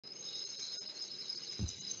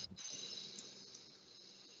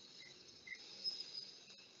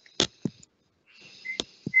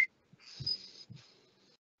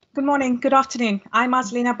Good morning, good afternoon. I'm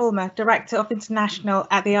Aslina Bulmer, Director of International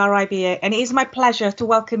at the RIBA, and it is my pleasure to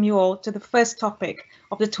welcome you all to the first topic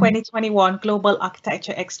of the 2021 Global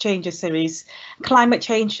Architecture Exchanges Series, Climate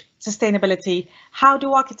Change, Sustainability, How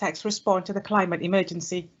do Architects Respond to the Climate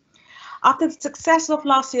Emergency? After the success of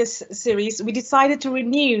last year's series, we decided to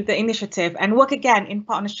renew the initiative and work again in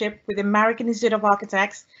partnership with the American Institute of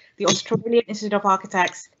Architects, the Australian Institute of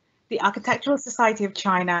Architects, the Architectural Society of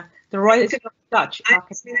China, the Royal Institute of Dutch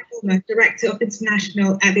Architects. I'm Director of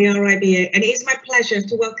International at the RIBA, and it is my pleasure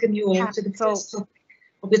to welcome you all to the first topic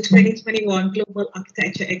of the 2021 Global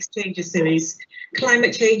Architecture Exchanges Series,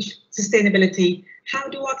 Climate Change, Sustainability, How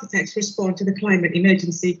do Architects Respond to the Climate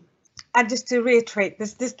Emergency? And just to reiterate,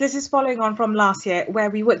 this is following on from last year, where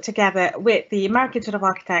we worked together with the American Institute of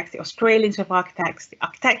Architects, the Australian Institute of Architects, the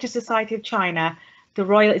Architectural Society of China, the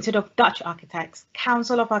Royal Institute of Dutch Architects,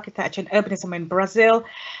 Council of Architecture and Urbanism in Brazil,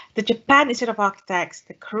 the Japan Institute of Architects,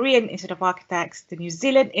 the Korean Institute of Architects, the New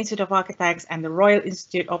Zealand Institute of Architects, and the Royal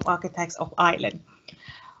Institute of Architects of Ireland.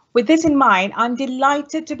 With this in mind, I'm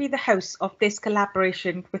delighted to be the host of this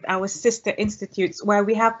collaboration with our sister institutes, where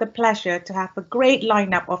we have the pleasure to have a great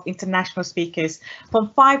lineup of international speakers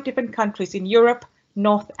from 5 different countries in Europe,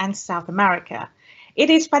 North and South America. It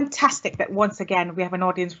is fantastic that once again we have an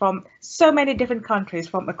audience from so many different countries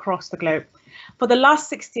from across the globe. For the last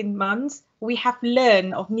 16 months, we have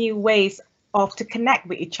learned of new ways to connect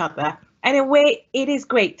with each other. And in a way, it is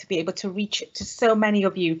great to be able to reach to so many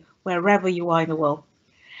of you wherever you are in the world.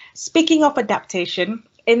 Speaking of adaptation,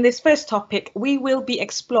 in this first topic, we will be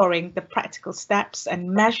exploring the practical steps and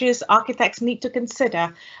measures architects need to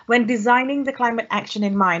consider when designing the climate action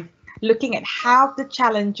in mind, looking at how the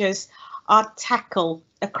challenges are tackled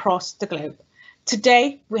across the globe.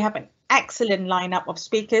 Today, we have an excellent lineup of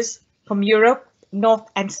speakers from Europe, North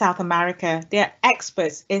and South America. They are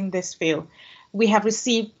experts in this field. Many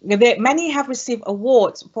have received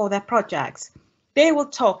awards for their projects. They will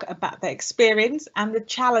talk about their experience and the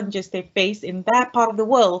challenges they face in their part of the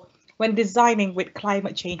world when designing with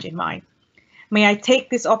climate change in mind. May I take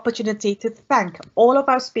this opportunity to thank all of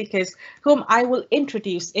our speakers, whom I will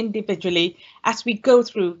introduce individually as we go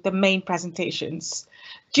through the main presentations.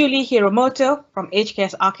 Julie Hiromoto from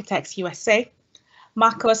HKS Architects USA,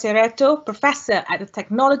 Marco Cereto, Professor at the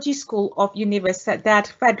Technology School of Universidade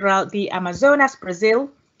Federal de Amazonas, Brazil,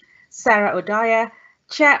 Sarah Odaya,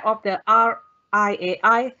 Chair of the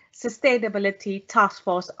RIAI Sustainability Task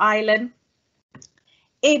Force Ireland,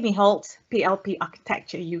 Amy Holt, PLP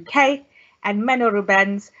Architecture UK, and Menno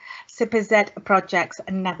Rubens, CPZ Projects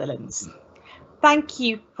Netherlands. Thank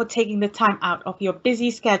you for taking the time out of your busy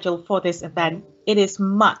schedule for this event. It is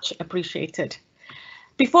much appreciated.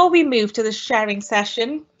 Before we move to the sharing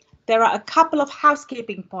session, there are a couple of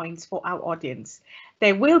housekeeping points for our audience.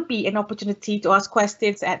 There will be an opportunity to ask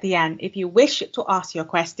questions at the end. If you wish to ask your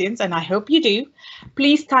questions, and I hope you do,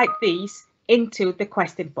 please type these into the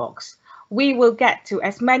question box. We will get to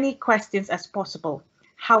as many questions as possible.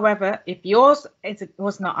 However, if yours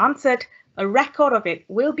was not answered, a record of it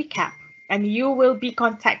will be kept and you will be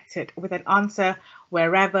contacted with an answer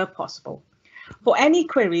wherever possible. For any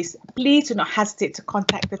queries, please do not hesitate to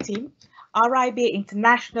contact the team, RIBA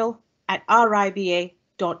International at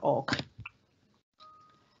riba.org.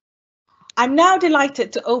 I'm now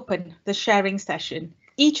delighted to open the sharing session.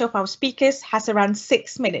 Each of our speakers has around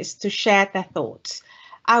 6 minutes to share their thoughts.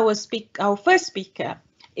 Our first speaker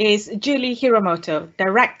is Julie Hiromoto,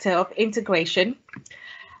 Director of Integration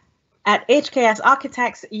at HKS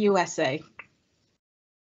Architects USA.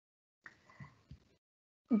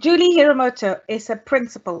 Julie Hiromoto is a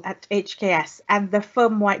principal at HKS and the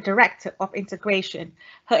firm-wide Director of Integration.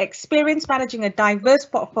 Her experience managing a diverse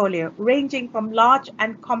portfolio ranging from large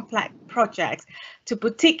and complex projects to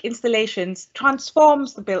boutique installations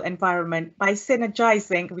transforms the built environment by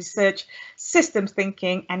synergizing research, systems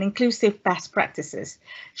thinking, and inclusive best practices.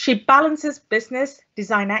 She balances business,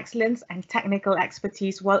 design excellence, and technical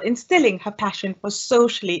expertise while instilling her passion for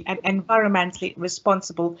socially and environmentally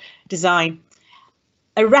responsible design.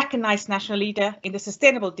 A recognized national leader in the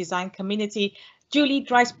sustainable design community, Julie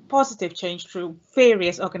drives positive change through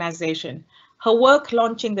various organizations. Her work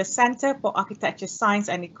launching the Center for Architecture, Science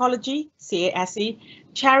and Ecology, CASE,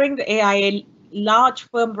 chairing the AIA Large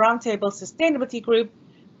Firm Roundtable Sustainability Group,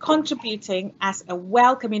 contributing as a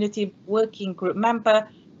WELL Community Working Group member,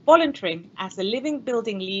 volunteering as a Living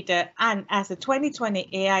Building Leader, and as a 2020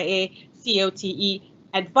 AIA COTE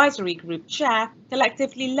Advisory Group Chair,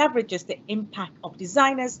 collectively leverages the impact of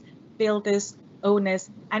designers, builders, owners,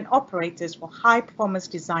 and operators for high performance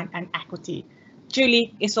design and equity.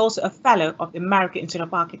 Julie is also a fellow of the American Institute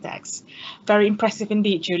of Architects. Very impressive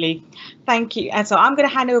indeed, Julie. Thank you. And so I'm going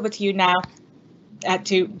to hand over to you now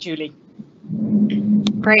to Julie.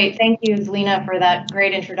 Great. Thank you, Zelina, for that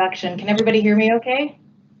great introduction. Can everybody hear me okay?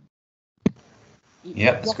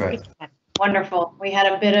 Yep, that's great. Wonderful. We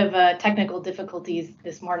had a bit of technical difficulties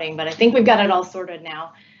this morning, but I think we've got it all sorted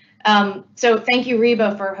now. So thank you,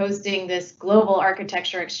 RIBA, for hosting this Global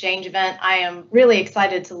Architecture Exchange event. I am really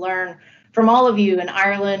excited to learn from all of you in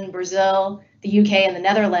Ireland, Brazil, the UK, and the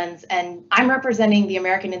Netherlands. And I'm representing the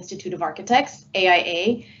American Institute of Architects,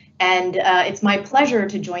 AIA, and it's my pleasure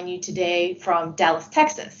to join you today from Dallas,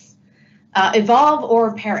 Texas. Evolve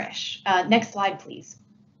or perish. Next slide, please.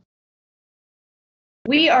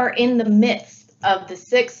 We are in the midst of the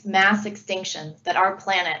 6 mass extinctions that our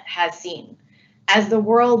planet has seen. As the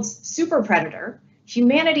world's super predator,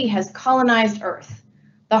 humanity has colonized Earth.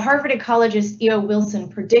 The Harvard ecologist E.O. Wilson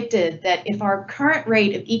predicted that if our current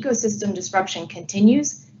rate of ecosystem disruption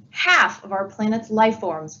continues, half of our planet's life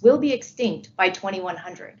forms will be extinct by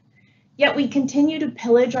 2100. Yet we continue to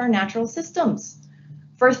pillage our natural systems.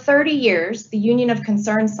 For 30 years, the Union of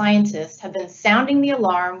Concerned Scientists have been sounding the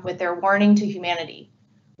alarm with their warning to humanity.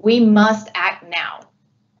 We must act now.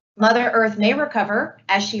 Mother Earth may recover,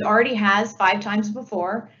 as she already has 5 times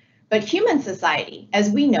before, but human society,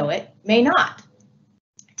 as we know it, may not.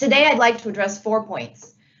 Today, I'd like to address 4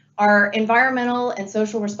 points. Our environmental and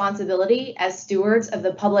social responsibility as stewards of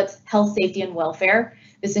the public's health, safety, and welfare.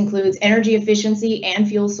 This includes energy efficiency and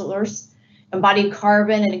fuel source, embodied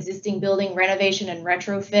carbon and existing building renovation and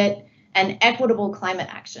retrofit, and equitable climate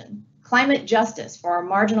action. Climate justice for our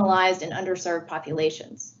marginalized and underserved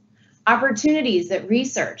populations. Opportunities that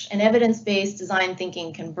research and evidence-based design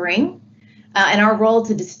thinking can bring, and our role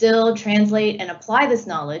to distill, translate, and apply this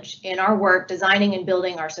knowledge in our work designing and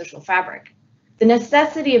building our social fabric. The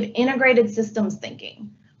necessity of integrated systems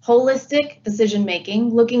thinking, holistic decision-making,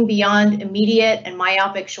 looking beyond immediate and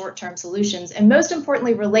myopic short-term solutions, and most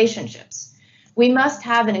importantly, relationships. We must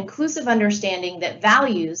have an inclusive understanding that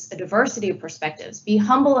values a diversity of perspectives, be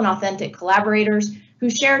humble and authentic collaborators who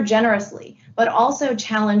share generously, but also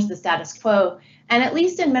challenge the status quo, and at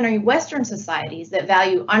least in many Western societies that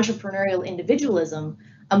value entrepreneurial individualism,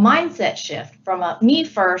 a mindset shift from a me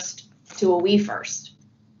first to a we first.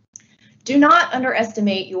 Do not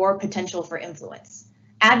underestimate your potential for influence.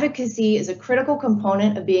 Advocacy is a critical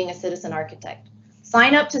component of being a citizen architect.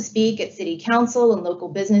 Sign up to speak at city council and local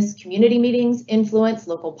business community meetings, influence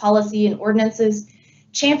local policy and ordinances,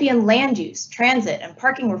 champion land use, transit, and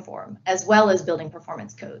parking reform, as well as building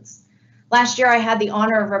performance codes. Last year, I had the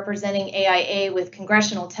honor of representing AIA with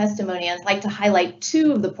congressional testimony, and I'd like to highlight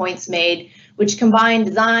 2 of the points made, which combine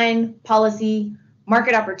design, policy,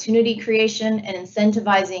 market opportunity creation, and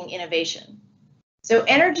incentivizing innovation. So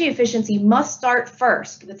energy efficiency must start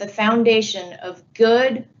first with the foundation of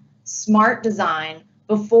good, smart design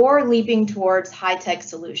before leaping towards high-tech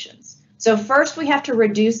solutions. So first we have to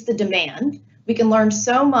reduce the demand. We can learn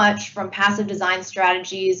so much from passive design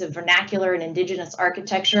strategies of vernacular and indigenous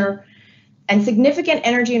architecture, and significant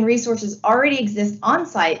energy and resources already exist on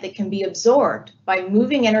site that can be absorbed by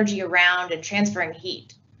moving energy around and transferring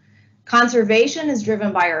heat. Conservation is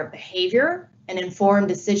driven by our behavior and informed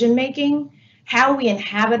decision making. How we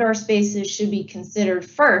inhabit our spaces should be considered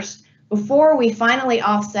first before we finally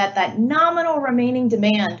offset that nominal remaining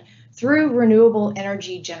demand through renewable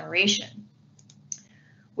energy generation.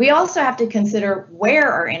 We also have to consider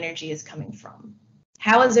where our energy is coming from.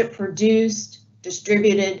 How is it produced,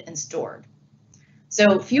 distributed, and stored?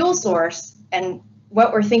 So fuel source, and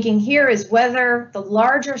what we're thinking here is whether the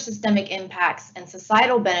larger systemic impacts and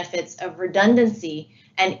societal benefits of redundancy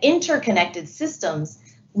and interconnected systems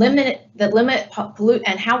and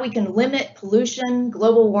how we can limit pollution,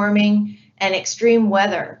 global warming, and extreme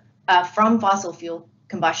weather from fossil fuel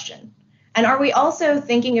combustion. And are we also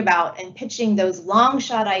thinking about and pitching those long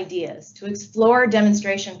shot ideas to explore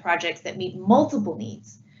demonstration projects that meet multiple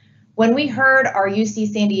needs? When we heard our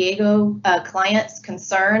UC San Diego clients'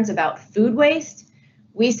 concerns about food waste,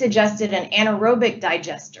 we suggested an anaerobic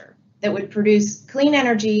digester that would produce clean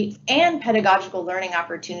energy and pedagogical learning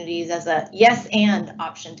opportunities as a yes and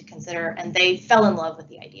option to consider, and they fell in love with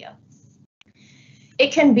the idea.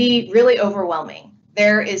 It can be really overwhelming.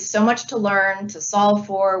 There is so much to learn, to solve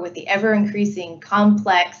for with the ever-increasing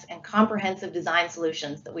complex and comprehensive design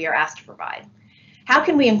solutions that we are asked to provide. How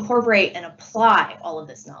can we incorporate and apply all of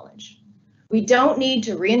this knowledge? We don't need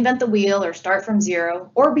to reinvent the wheel or start from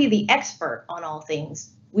zero or be the expert on all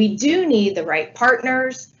things. We do need the right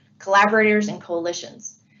partners, collaborators, and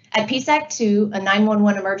coalitions. At PSAC 2, a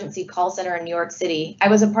 911 emergency call center in New York City, I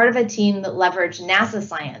was a part of a team that leveraged NASA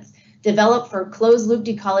science developed for closed-loop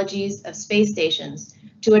ecologies of space stations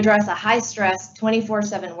to address a high-stress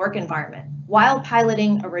 24/7 work environment while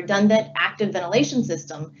piloting a redundant active ventilation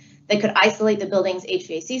system that could isolate the building's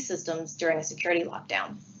HVAC systems during a security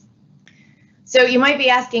lockdown. So you might be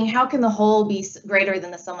asking, how can the whole be greater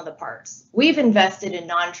than the sum of the parts? We've invested in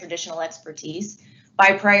non-traditional expertise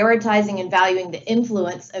by prioritizing and valuing the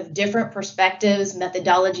influence of different perspectives,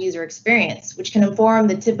 methodologies, or experience, which can inform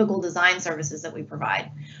the typical design services that we provide.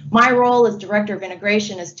 My role as Director of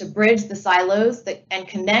Integration is to bridge the silos and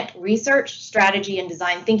connect research, strategy, and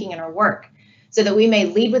design thinking in our work so that we may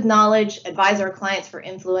lead with knowledge, advise our clients for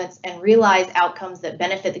influence, and realize outcomes that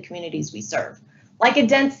benefit the communities we serve. Like a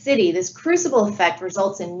dense city, this crucible effect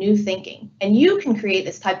results in new thinking, and you can create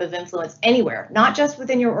this type of influence anywhere, not just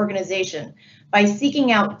within your organization, by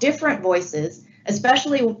seeking out different voices,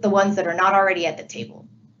 especially the ones that are not already at the table.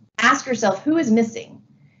 Ask yourself, who is missing,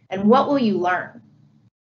 and what will you learn?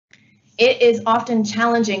 It is often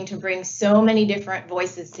challenging to bring so many different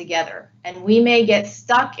voices together, and we may get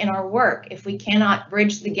stuck in our work if we cannot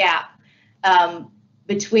bridge the gap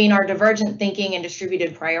between our divergent thinking and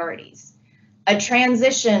distributed priorities. A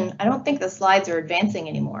transition, I don't think the slides are advancing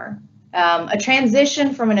anymore. A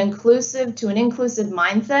transition from an inclusive to an inclusive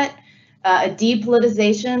mindset, a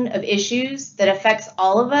depolitization of issues that affects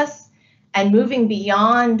all of us, and moving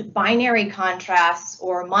beyond binary contrasts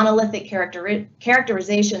or monolithic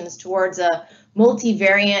characterizations towards a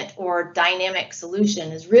multivariant or dynamic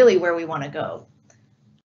solution is really where we want to go.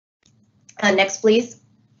 Next, please.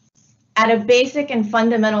 At a basic and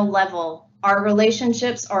fundamental level, our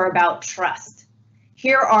relationships are about trust.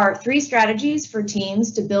 Here are 3 strategies for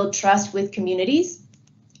teams to build trust with communities.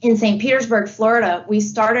 In St. Petersburg, Florida, we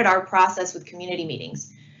started our process with community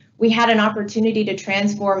meetings. We had an opportunity to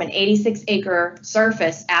transform an 86-acre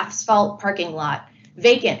surface asphalt parking lot,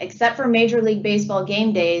 vacant except for Major League Baseball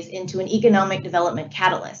game days, into an economic development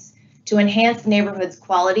catalyst to enhance the neighborhood's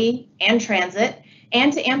quality and transit,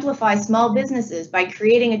 and to amplify small businesses by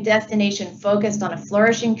creating a destination focused on a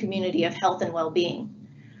flourishing community of health and well-being.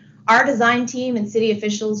 Our design team and city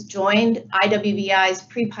officials joined IWBI's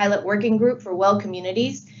pre-pilot working group for well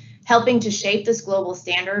communities, helping to shape this global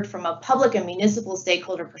standard from a public and municipal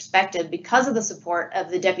stakeholder perspective because of the support of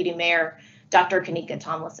the Deputy Mayor, Dr. Kanika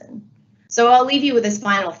Tomlinson. So I'll leave you with this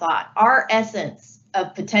final thought. Our essence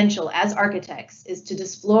of potential as architects is to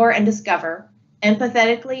explore and discover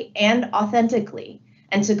empathetically and authentically,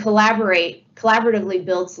 and to collaboratively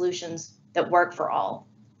build solutions that work for all.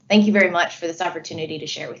 Thank you very much for this opportunity to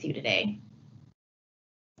share with you today.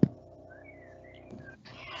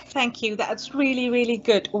 Thank you. That's really, really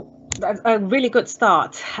good. A really good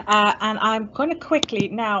start. And I'm going to quickly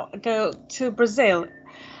now go to Brazil,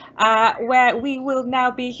 where we will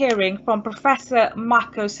now be hearing from Professor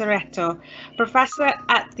Marco Serretto, professor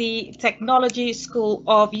at the Technology School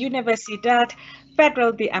of Universidade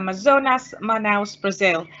Federal de Amazonas, Manaus,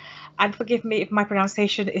 Brazil. And forgive me if my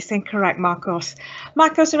pronunciation is incorrect, Marcos.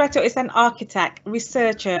 Marco Serretto is an architect,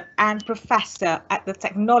 researcher, and professor at the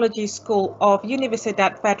Technology School of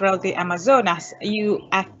Universidade Federal de Amazonas,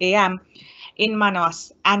 UFAM, in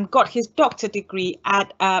Manaus, and got his doctorate degree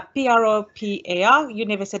at PROPAR,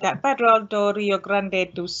 Universidade Federal do Rio Grande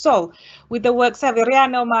do Sul, with the work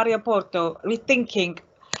Severiano Mario Porto, Rethinking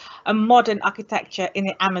a Modern Architecture in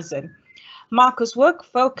the Amazon. Marco's work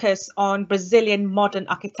focused on Brazilian modern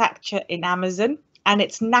architecture in Amazon and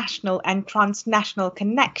its national and transnational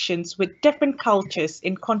connections with different cultures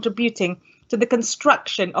in contributing to the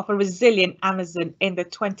construction of a resilient Amazon in the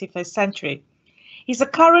 21st century. He's a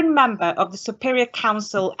current member of the Superior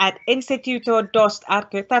Council at Instituto dos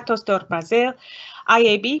Arquitetos do Brasil,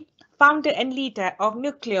 IAB, founder and leader of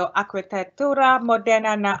Núcleo Arquitetura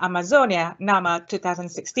Moderna na Amazônia, NAMA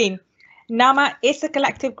 2016. NAMA is a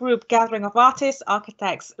collective group gathering of artists,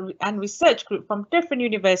 architects, and research group from different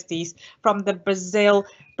universities from the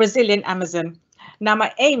Brazilian Amazon.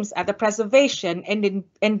 NAMA aims at the preservation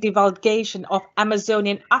and divulgation of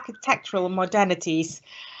Amazonian architectural modernities.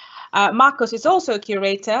 Marcos is also a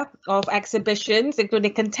curator of exhibitions,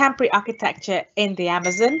 including Contemporary Architecture in the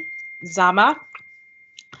Amazon, ZAMA,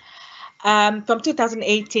 from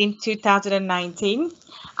 2018-2019,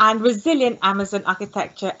 and Resilient Amazon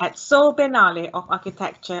Architecture at Seoul Biennale of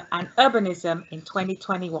Architecture and Urbanism in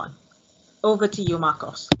 2021. Over to you,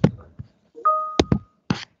 Marcos.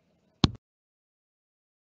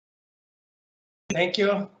 Thank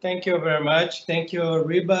you very much. Thank you,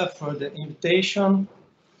 RIBA, for the invitation.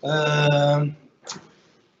 I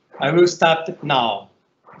will start now.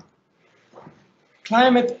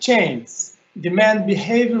 Climate change demands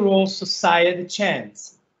behavioral society change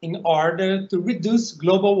in order to reduce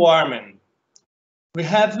global warming. We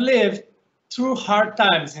have lived through hard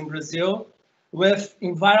times in Brazil with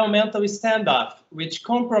environmental standoff, which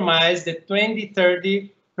compromised the 2030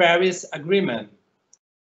 Paris Agreement.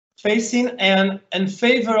 Facing an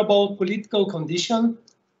unfavorable political condition,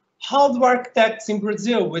 how do architects in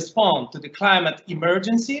Brazil respond to the climate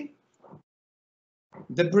emergency?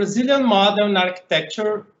 The Brazilian modern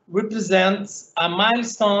architecture represents a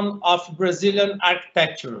milestone of Brazilian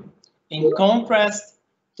architecture, in contrast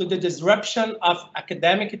to the disruption of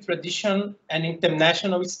academic tradition and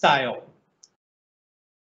international style.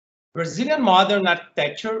 Brazilian modern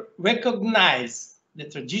architecture recognizes the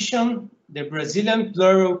tradition, the Brazilian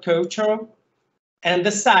plural culture, and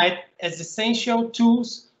the site as essential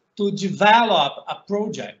tools to develop a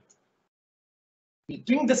project.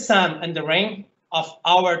 Between the sun and the rain of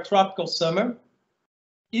our tropical summer,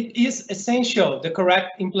 it is essential the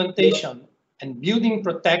correct implementation and building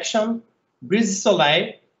protection. Brise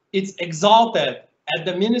Soleil is exalted at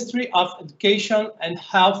the Ministry of Education and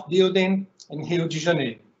Health Building in Rio de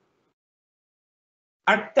Janeiro.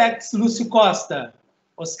 Architects Lúcio Costa,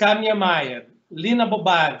 Oscar Niemeyer, Lina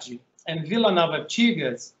Bobardi, and Villanova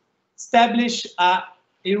Artigas established a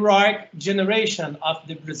heroic generation of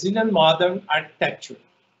the Brazilian modern architecture.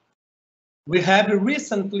 We have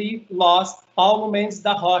recently lost Paulo Mendes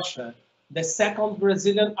da Rocha, the second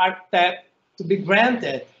Brazilian architect to be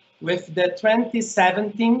granted with the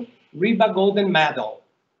 2017 RIBA Golden Medal.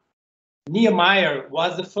 Niemeyer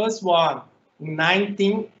was the first one in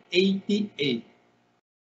 1988.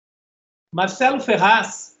 Marcelo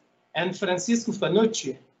Ferraz and Francisco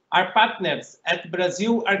Fanucci are partners at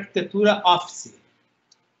Brazil Arquitetura Office.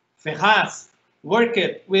 Ferraz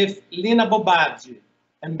worked with Lina Bobardi,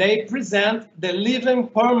 and they present the living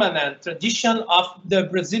permanent tradition of the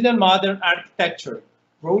Brazilian modern architecture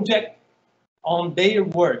project on their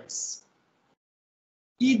works.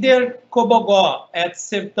 Either Cobogó at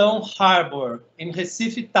Sertão Harbor in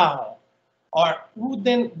Recife Town, or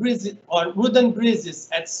wooden breezes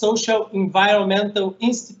at Social Environmental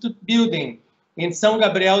Institute building in São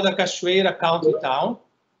Gabriel da Cachoeira Country Town,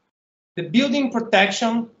 the building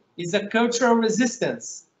protection is a cultural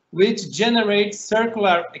resistance which generates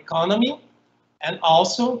circular economy and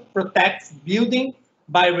also protects building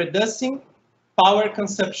by reducing power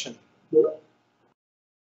consumption.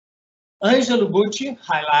 Angelo Bucci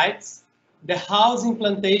highlights the house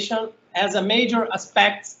implantation as a major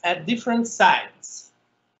aspect at different sites.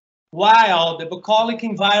 While the bucolic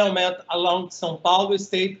environment along São Paulo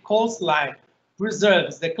state coastline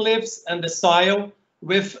preserves the cliffs and the soil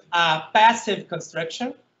with a passive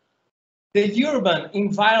construction, the urban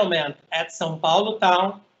environment at São Paulo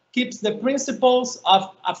town keeps the principles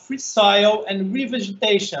of a free soil and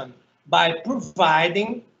revegetation by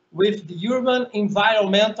providing with the urban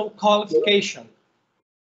environmental qualification.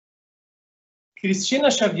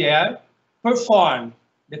 Cristina Xavier performed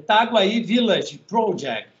the Taguaí Village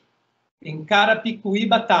project in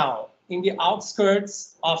Carapicuíba town in the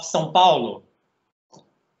outskirts of São Paulo.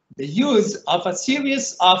 The use of a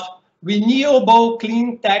series of renewable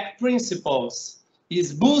clean tech principles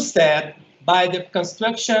is boosted by the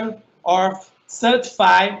construction of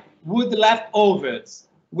certified wood leftovers,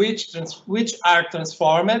 which are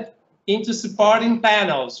transformed into supporting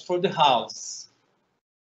panels for the house.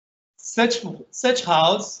 Such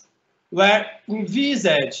houses were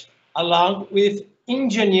envisaged along with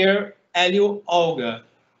engineer Hélio Olga.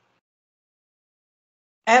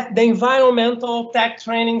 At the Environmental Tech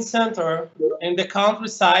Training Center in the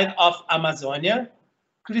countryside of Amazonia,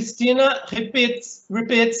 Cristina repeats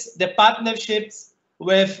the partnerships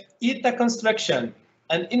with ITA Construction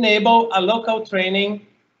and enable a local training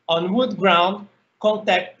on wood ground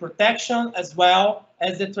contact protection as well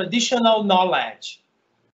as the traditional knowledge,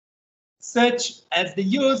 such as the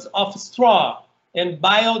use of straw and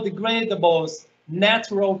biodegradable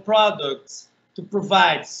natural products to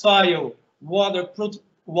provide soil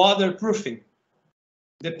waterproofing.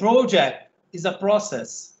 The project is a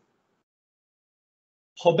process.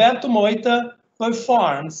 Roberto Moita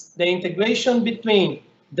performs the integration between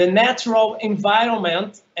the natural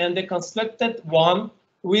environment and the constructed one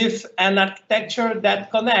with an architecture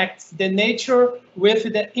that connects the nature with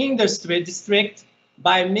the industry district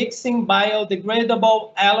by mixing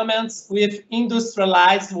biodegradable elements with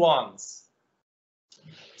industrialized ones.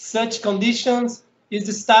 Such conditions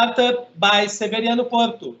is started by Severiano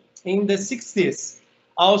Porto in the 60s,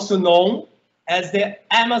 also known as the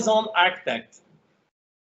Amazon architect.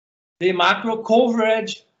 The macro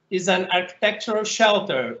coverage is an architectural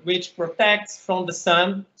shelter which protects from the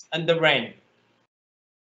sun and the rain.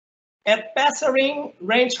 At Passarim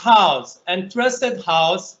Ranch House and Trusted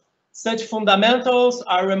House, such fundamentals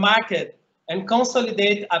are remarked and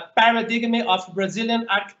consolidate a paradigm of Brazilian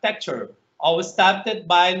architecture, all started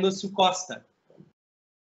by Lúcio Costa.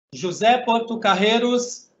 José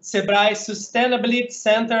Portocarreiros Sebrae Sustainability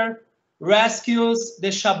Center rescues the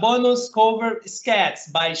Chabonos cover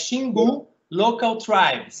skats by Xingu local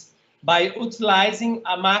tribes by utilizing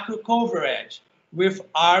a macro coverage with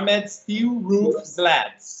armed steel roof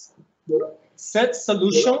slats. Such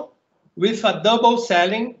solution with a double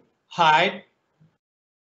ceiling height.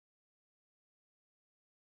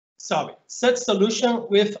 Such solution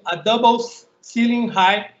with a double ceiling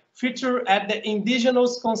height feature at the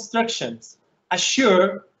indigenous constructions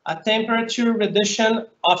assure a temperature reduction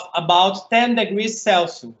of about 10 degrees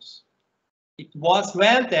Celsius. It was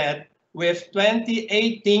granted with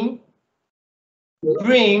 2018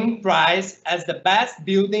 Green Prize as the best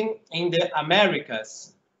building in the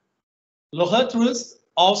Americas. Laurent Trust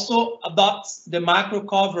also adopts the macro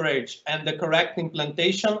coverage and the correct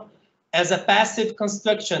implantation as a passive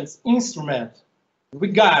constructions instrument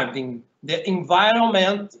regarding the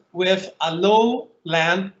environment with a low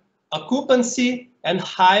land occupancy and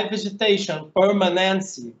high vegetation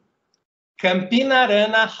permanency. Campina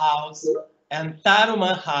Arana House and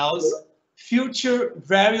Tarumã House feature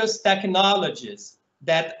various technologies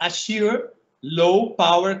that assure low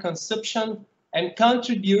power consumption and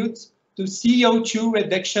contribute to CO2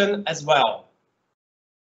 reduction as well.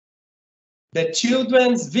 The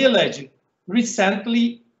Children's Village,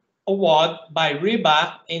 recently awarded by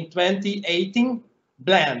RIBA in 2018,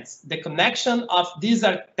 blends the connection of these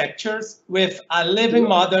architectures with a living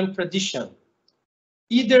modern tradition,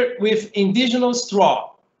 either with indigenous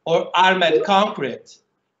straw or armed concrete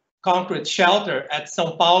shelter at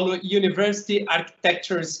São Paulo University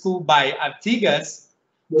Architecture School by Artigas,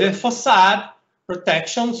 the facade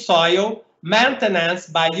protection, soil maintenance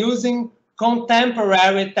by using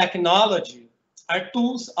contemporary technology are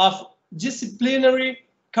tools of disciplinary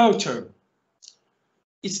culture.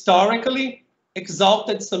 Historically,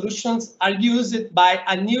 exalted solutions are used by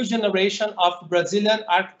a new generation of Brazilian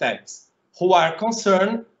architects who are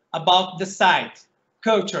concerned about the site,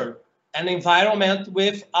 culture, and environment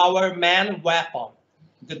with our main weapon,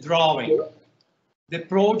 the drawing. The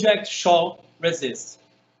project shall resist.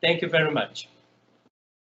 Thank you very much.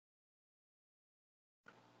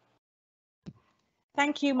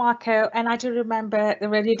 Thank you, Marco. And I do remember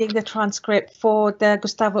reading the transcript for the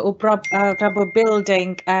Gustavo Brabo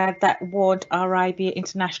building that won RIBA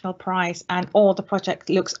International Prize, and all the project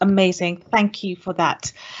looks amazing. Thank you for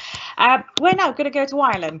that. We're now going to go to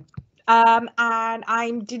Ireland. And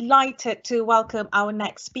I'm delighted to welcome our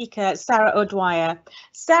next speaker, Sarah O'Dwyer.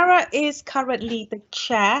 Sarah is currently the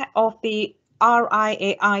chair of the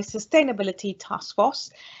RIAI Sustainability Task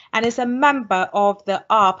Force and is a member of the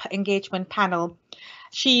ARP engagement panel.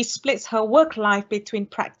 She splits her work life between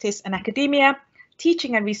practice and academia,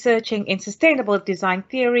 teaching and researching in sustainable design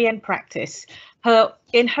theory and practice.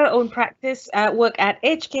 In her own practice, work at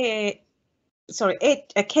KH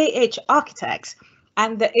Architects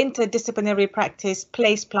and the interdisciplinary practice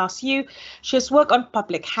Place Plus U. She has worked on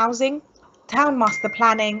public housing, town master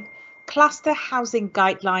planning, cluster housing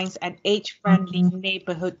guidelines, and age-friendly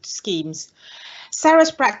neighborhood schemes.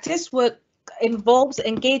 Sarah's practice work involves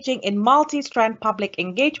engaging in multi-strand public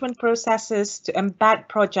engagement processes to embed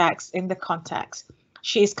projects in the context.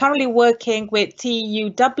 She is currently working with TU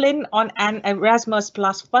Dublin on an Erasmus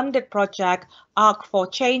Plus funded project, Arc for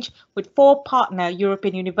Change, with 4 partner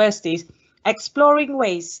European universities, exploring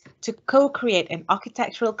ways to co-create an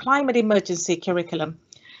architectural climate emergency curriculum.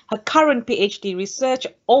 Her current PhD research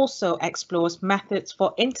also explores methods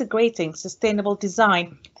for integrating sustainable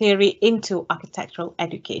design theory into architectural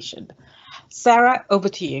education. Sarah, over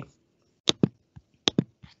to you.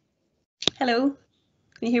 Hello,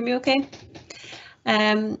 can you hear me okay?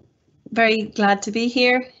 Very glad to be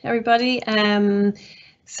here, everybody.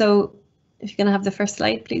 So if you're going to have the first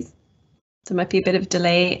slide, please. There might be a bit of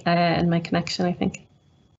delay in my connection, I think.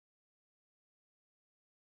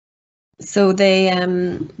 So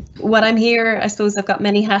what I'm here, I suppose I've got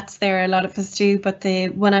many hats there, a lot of us do, but the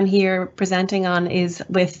one I'm here presenting on is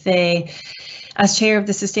with as chair of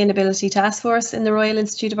the Sustainability Task Force in the Royal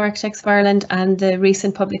Institute of Architects of Ireland, and the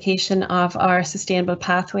recent publication of our Sustainable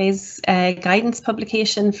Pathways guidance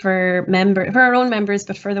publication for our own members,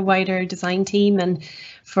 but for the wider design team and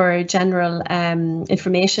for general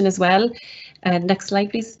information as well. Next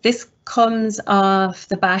slide, please. This comes off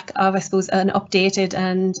the back of, I suppose, an updated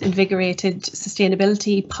and invigorated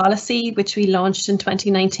sustainability policy, which we launched in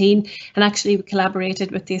 2019, and actually we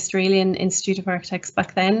collaborated with the Australian Institute of Architects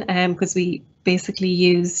back then, because we basically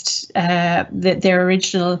used their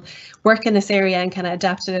original work in this area and kind of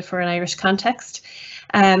adapted it for an Irish context.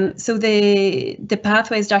 So the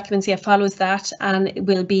pathways documents, yeah, follows that, and it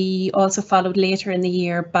will be also followed later in the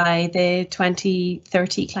year by the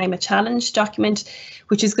 2030 Climate Challenge document,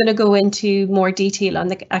 which is going to go into more detail on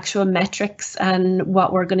the actual metrics and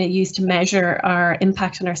what we're going to use to measure our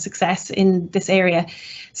impact and our success in this area.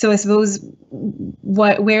 So I suppose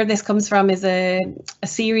where this comes from is a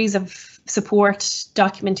series of support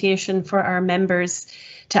documentation for our members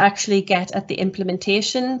to actually get at the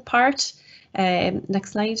implementation part.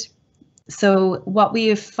 Next slide. So what we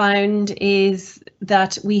have found is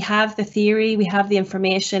that we have the theory, we have the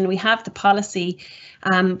information, we have the policy,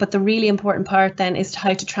 but the really important part then is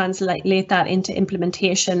how to translate that into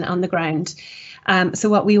implementation on the ground. So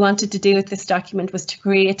what we wanted to do with this document was to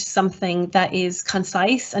create something that is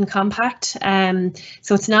concise and compact.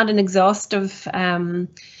 So it's not an exhaustive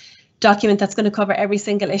document that's going to cover every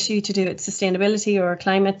single issue to do with sustainability or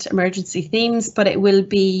climate emergency themes, but it will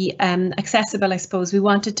be accessible, I suppose. We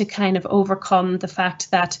wanted to kind of overcome the fact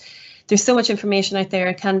that there's so much information out there,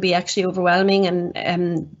 it can be actually overwhelming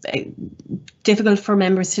and difficult for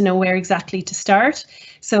members to know where exactly to start,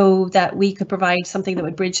 so that we could provide something that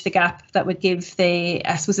would bridge the gap, that would give the,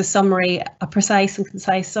 I suppose, a summary, a precise and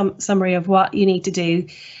concise summary of what you need to do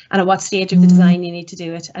and at what stage of the design you need to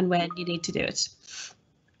do it and when you need to do it.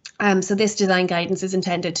 So this design guidance is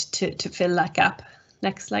intended to fill that gap.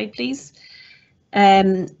 Next slide, please.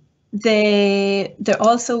 Also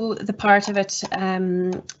the part of it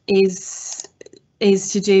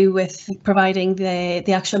is to do with providing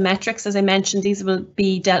the actual metrics. As I mentioned, these will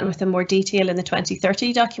be dealt with in more detail in the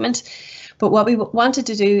 2030 document. But what we wanted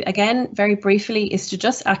to do, again, very briefly, is to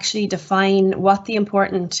just actually define what the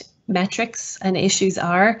important metrics and issues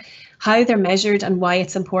are, how they're measured and why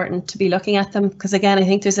it's important to be looking at them. Because again, I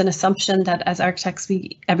think there's an assumption that as architects,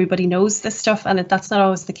 everybody knows this stuff, and that's not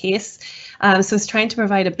always the case. So it's trying to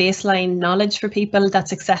provide a baseline knowledge for people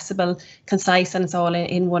that's accessible, concise, and it's all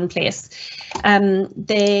in one place.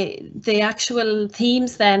 The actual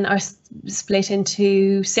themes then are split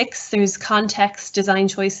into 6. There's context, design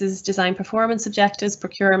choices, design performance objectives,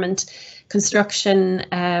 procurement, construction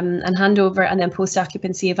and handover, and then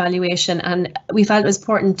post-occupancy evaluation. And we felt it was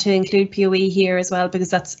important to include POE here as well, because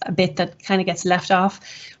that's a bit that kind of gets left off.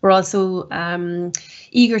 We're also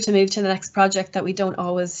eager to move to the next project, that we don't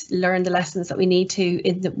always learn the lessons that we need to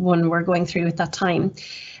in the one we're going through at that time.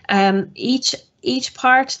 Each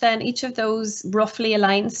part then, each of those roughly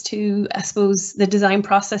aligns to, I suppose, the design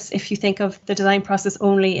process, if you think of the design process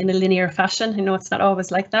only in a linear fashion. I know it's not always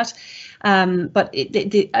like that, but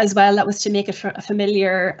as well, that was to make it a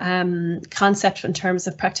familiar concept in terms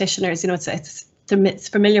of practitioners. You know, it's a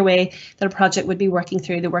familiar way that a project would be working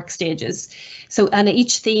through the work stages. So, and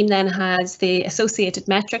each theme then has the associated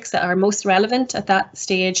metrics that are most relevant at that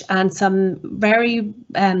stage, and some very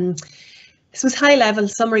this was high-level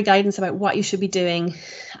summary guidance about what you should be doing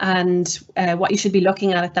and what you should be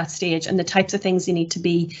looking at that stage, and the types of things you need to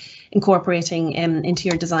be incorporating into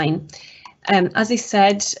your design. As I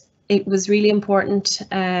said, it was really important,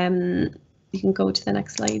 you can go to the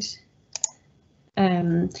next slide,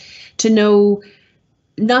 to know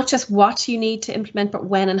not just what you need to implement, but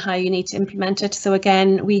when and how you need to implement it. So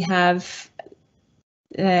again, we have,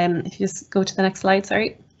 if you just go to the next slide,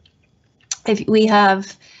 sorry. If we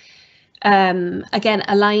have again,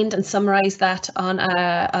 aligned and summarised that on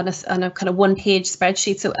a kind of one-page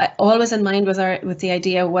spreadsheet. So always in mind with the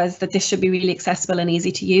idea was that this should be really accessible and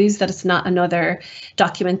easy to use, that it's not another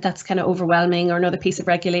document that's kind of overwhelming or another piece of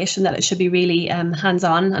regulation, that it should be really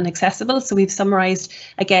hands-on and accessible. So we've summarised,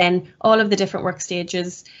 again, all of the different work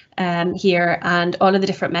stages here, and all of the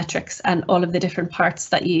different metrics and all of the different parts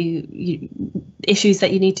that issues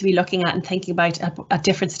that you need to be looking at and thinking about at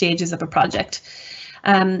different stages of a project.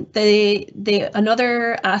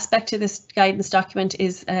 Another aspect to this guidance document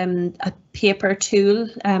is a paper tool,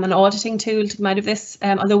 an auditing tool to come out of this.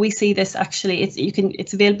 Although we see this actually,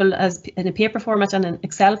 it's available as in a paper format and an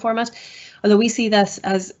Excel format. Although we see this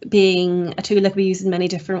as being a tool that we use in many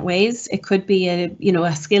different ways. It could be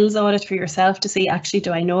a skills audit for yourself to see, actually,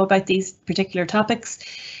 do I know about these particular topics?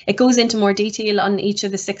 It goes into more detail on each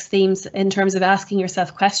of the 6 themes in terms of asking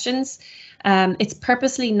yourself questions. It's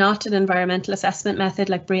purposely not an environmental assessment method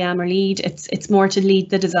like BREEAM or LEED. It's more to lead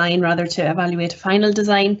the design rather to evaluate a final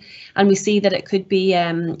design. And we see that it could be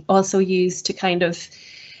also used to kind of,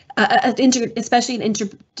 especially in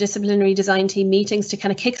interdisciplinary design team meetings, to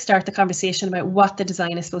kind of kickstart the conversation about what the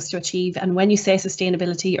design is supposed to achieve. And when you say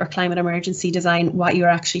sustainability or climate emergency design, what you're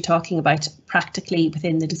actually talking about practically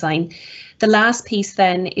within the design. The last piece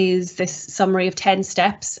then is this summary of 10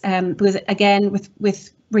 steps, because again,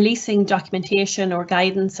 with releasing documentation or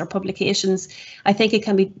guidance or publications, I think it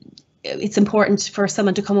can be it's important for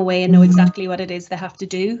someone to come away and know exactly what it is they have to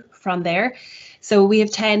do from there. So we have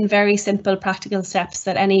 10 very simple practical steps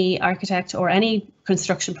that any architect or any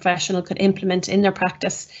construction professional could implement in their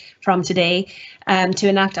practice from today to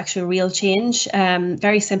enact actual real change.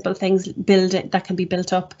 Very simple things that can be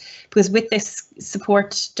built up, because with this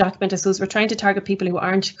support document, I suppose we're trying to target people who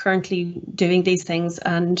aren't currently doing these things,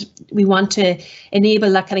 and we want to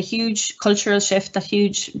enable that kind of huge cultural shift, that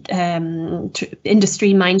huge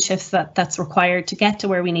industry mind shifts that's required to get to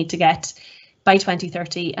where we need to get by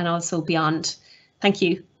 2030 and also beyond. Thank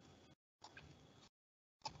you.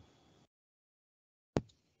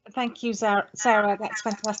 Thank you, Sarah. That's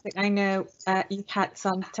fantastic. I know you've had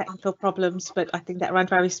some technical problems, but I think that ran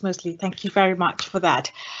very smoothly. Thank you very much for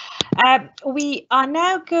that. We are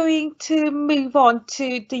now going to move on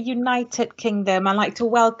to the United Kingdom. I'd like to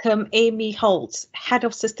welcome Amy Holtz, Head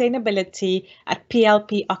of Sustainability at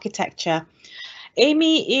PLP Architecture.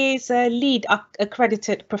 Amy is a lead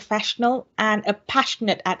accredited professional and a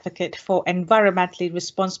passionate advocate for environmentally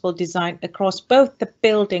responsible design across both the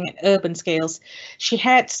building and urban scales. She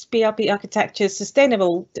heads PLP Architecture's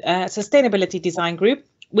Sustainability Design Group,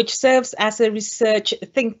 which serves as a research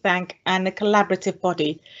think tank and a collaborative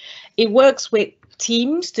body. It works with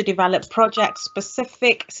teams to develop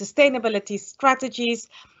project-specific sustainability strategies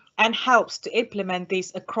and helps to implement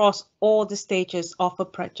these across all the stages of a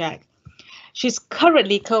project. She's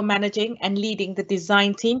currently co-managing and leading the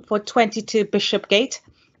design team for 22 Bishopgate,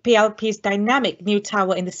 PLP's dynamic new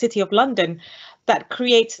tower in the City of London that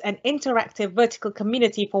creates an interactive vertical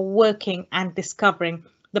community for working and discovering.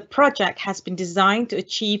 The project has been designed to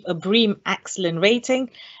achieve a BREEAM Excellent rating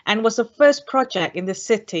and was the first project in the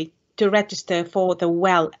city to register for the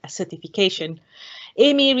WELL certification.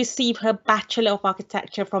 Amy received her Bachelor of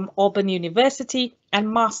Architecture from Auburn University and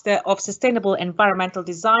Master of Sustainable Environmental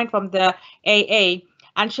Design from the AA,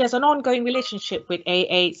 and she has an ongoing relationship with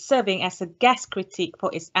AA, serving as a guest critique for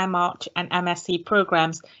its MArch and MSc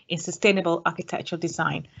programs in Sustainable Architectural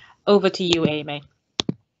Design. Over to you, Amy.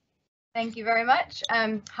 Thank you very much.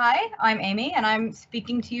 Hi, I'm Amy, and I'm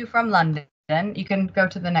speaking to you from London. You can go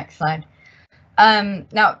to the next slide.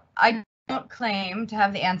 Now, I don't claim to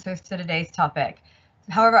have the answers to today's topic.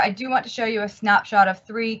 However, I do want to show you a snapshot of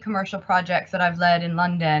 3 commercial projects that I've led in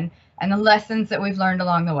London and the lessons that we've learned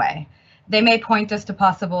along the way. They may point us to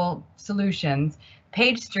possible solutions.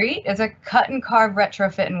 Page Street is a cut and carve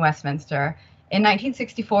retrofit in Westminster. In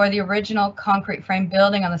 1964, the original concrete frame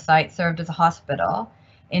building on the site served as a hospital.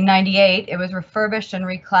 In 98, it was refurbished and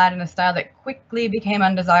reclad in a style that quickly became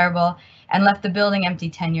undesirable and left the building empty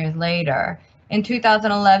 10 years later. In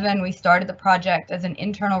 2011, we started the project as an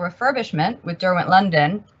internal refurbishment with Derwent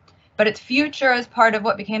London, but its future as part of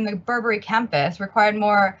what became the Burberry campus required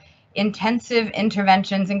more intensive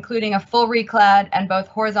interventions, including a full reclad and both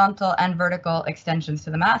horizontal and vertical extensions to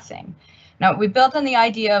the massing. Now, we built on the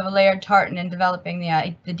idea of a layered tartan in developing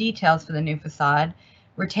the details for the new facade,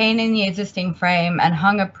 retaining the existing frame, and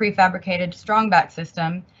hung a prefabricated strongback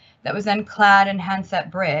system that was then clad in handset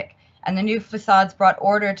brick, and the new facades brought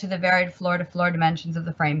order to the varied floor-to-floor dimensions of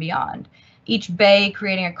the frame beyond. Each bay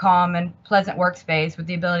creating a calm and pleasant workspace with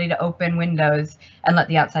the ability to open windows and let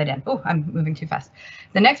the outside in. Oh, I'm moving too fast.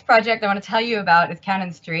 The next project I want to tell you about is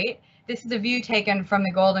Cannon Street. This is a view taken from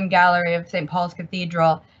the Golden Gallery of St. Paul's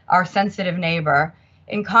Cathedral, our sensitive neighbor.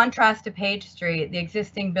 In contrast to Page Street, the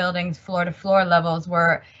existing building's floor-to-floor levels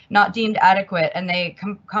were not deemed adequate, and they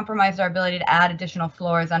compromised our ability to add additional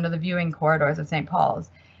floors under the viewing corridors of St. Paul's.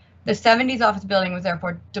 The 70s office building was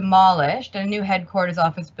therefore demolished, and a new headquarters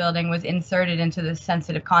office building was inserted into this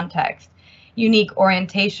sensitive context. Unique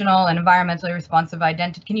orientational and environmentally responsive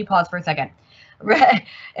identity. Can you pause for a second?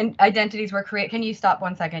 And identities were created. Can you stop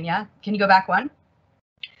 1 second? Yeah. Can you go back one?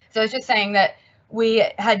 So I was just saying that we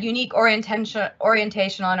had unique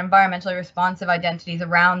orientational and environmentally responsive identities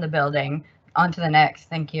around the building. On to the next.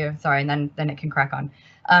 Thank you. Sorry, and then it can crack on.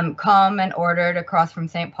 Calm and ordered across from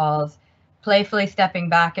St. Paul's. Playfully stepping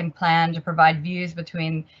back and plan to provide views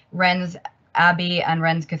between Wren's Abbey and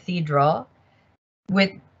Wren's Cathedral, with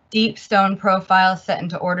deep stone profiles set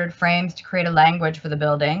into ordered frames to create a language for the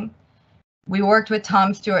building. We worked with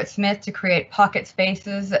Tom Stewart Smith to create pocket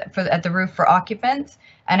spaces at the roof for occupants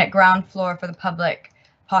and at ground floor for the public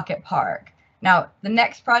pocket park. Now, the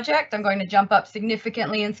next project, I'm going to jump up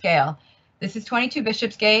significantly in scale. This is 22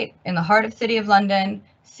 Bishopsgate in the heart of City of London.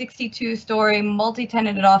 62-story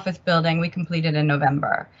multi-tenanted office building we completed in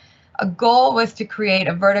November. A goal was to create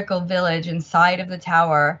a vertical village inside of the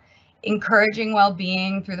tower, encouraging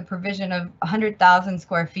well-being through the provision of 100,000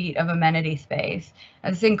 square feet of amenity space.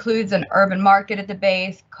 And this includes an urban market at the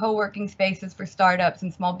base, co-working spaces for startups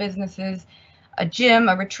and small businesses, a gym,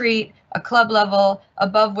 a retreat, a club level,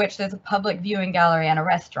 above which there's a public viewing gallery and a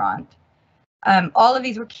restaurant. All of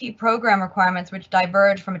these were key program requirements which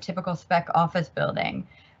diverge from a typical spec office building.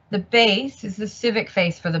 The base is the civic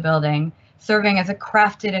face for the building, serving as a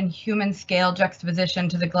crafted and human scale juxtaposition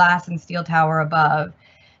to the glass and steel tower above.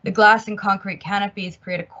 The glass and concrete canopies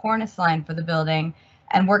create a cornice line for the building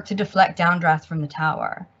and work to deflect downdrafts from the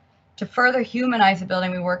tower. To further humanize the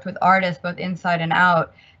building, we worked with artists both inside and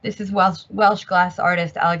out. This is Welsh glass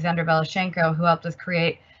artist Alexander Belashenko, who helped us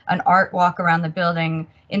create an art walk around the building,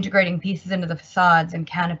 integrating pieces into the facades and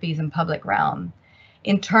canopies and public realm.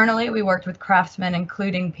 Internally, we worked with craftsmen,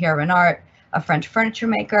 including Pierre Renard, a French furniture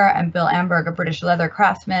maker, and Bill Amberg, a British leather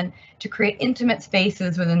craftsman, to create intimate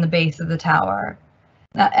spaces within the base of the tower.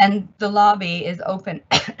 And the lobby is open,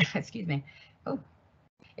 excuse me,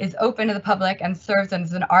 is open to the public and serves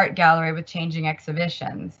as an art gallery with changing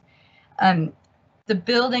exhibitions. The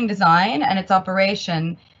building design and its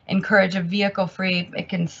operation encourage a vehicle-free, it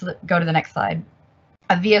can go to the next slide,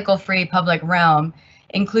 a vehicle-free public realm,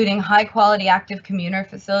 including high-quality active commuter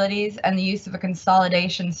facilities and the use of a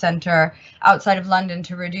consolidation center outside of London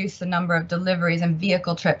to reduce the number of deliveries and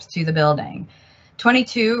vehicle trips to the building.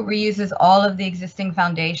 22 reuses all of the existing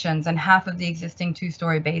foundations and half of the existing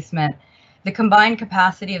two-story basement. The combined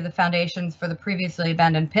capacity of the foundations for the previously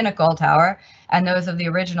abandoned Pinnacle Tower and those of the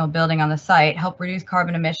original building on the site help reduce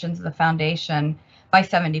carbon emissions of the foundation by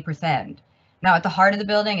 70%. Now, at the heart of the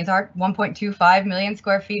building is our 1.25 million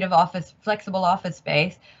square feet of flexible office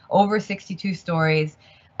space, over 62 stories,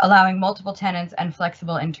 allowing multiple tenants and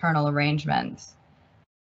flexible internal arrangements.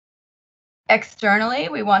 Externally,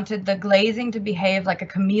 we wanted the glazing to behave like a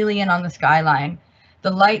chameleon on the skyline.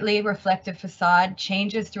 The lightly reflective facade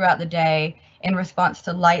changes throughout the day in response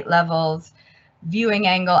to light levels, viewing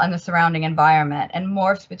angle, and the surrounding environment, and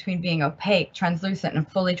morphs between being opaque, translucent,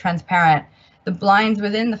 and fully transparent. The blinds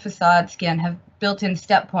within the facade skin have built-in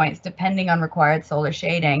step points depending on required solar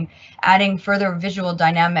shading, adding further visual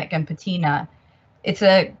dynamic and patina. It's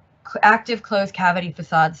an active closed cavity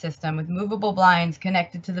facade system with movable blinds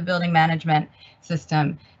connected to the building management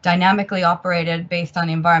system, dynamically operated based on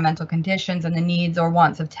the environmental conditions and the needs or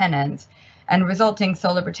wants of tenants. And resulting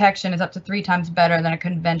solar protection is up to 3 times better than a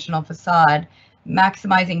conventional facade,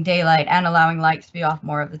 maximizing daylight and allowing lights to be off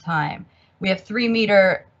more of the time. We have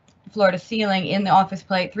 3-meter floor to ceiling in the office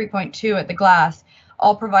plate, 3.2 at the glass,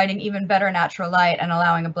 all providing even better natural light and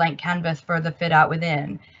allowing a blank canvas for the fit out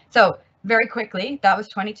within. So very quickly, that was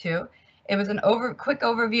 22. It was an quick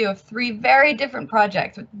overview of 3 very different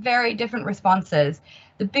projects with very different responses.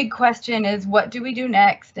 The big question is, what do we do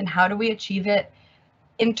next and how do we achieve it?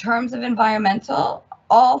 In terms of environmental,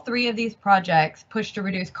 all 3 of these projects push to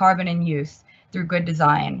reduce carbon in use through good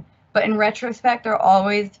design. But in retrospect, there are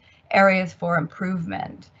always areas for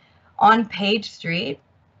improvement. On Page Street,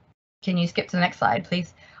 can you skip to the next slide,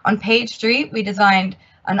 please? On Page Street, we designed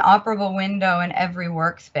an operable window in every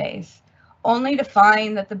workspace, only to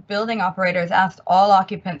find that the building operators asked all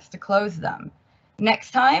occupants to close them. Next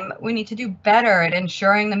time, we need to do better at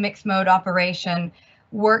ensuring the mixed mode operation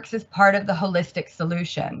works as part of the holistic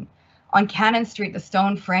solution. On Cannon Street, the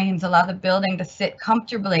stone frames allow the building to sit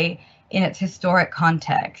comfortably in its historic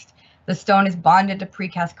context. The stone is bonded to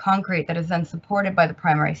precast concrete that is then supported by the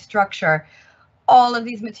primary structure. All of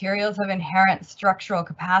these materials have inherent structural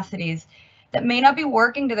capacities that may not be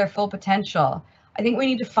working to their full potential. I think we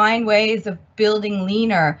need to find ways of building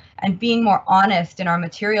leaner and being more honest in our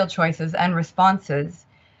material choices and responses.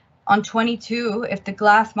 On 22, if the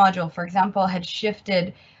glass module, for example, had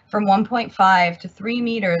shifted from 1.5 to 3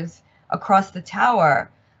 meters across the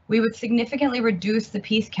tower, we would significantly reduce the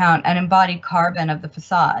piece count and embodied carbon of the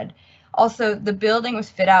facade. Also, the building was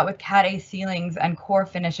fit out with Cat A ceilings and core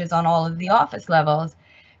finishes on all of the office levels.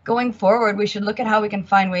 Going forward, we should look at how we can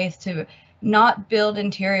find ways to not build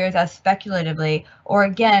interiors as speculatively, or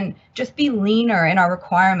again, just be leaner in our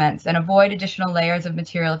requirements and avoid additional layers of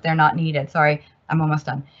material if they're not needed. Sorry, I'm almost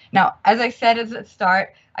done. Now, as I said at the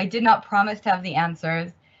start, I did not promise to have the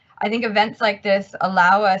answers. I think events like this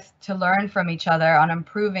allow us to learn from each other on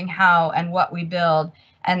improving how and what we build.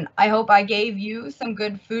 And I hope I gave you some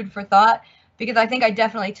good food for thought, because I think I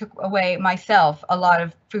definitely took away myself a lot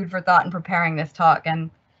of food for thought in preparing this talk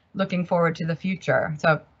and looking forward to the future.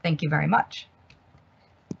 So thank you very much.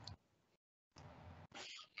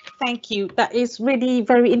 Thank you. That is really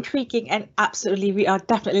very intriguing, and absolutely we are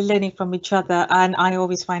definitely learning from each other, and I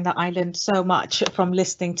always find that I learn so much from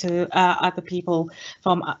listening to other people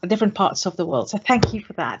from different parts of the world. So thank you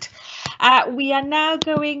for that. We are now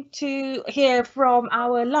going to hear from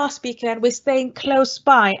our last speaker, and we're staying close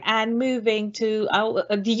by and moving to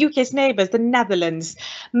the UK's neighbours, the Netherlands.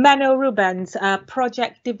 Menno Rubens,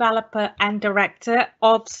 project developer and director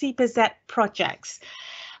of CPZ Projects.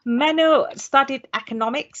 Menno studied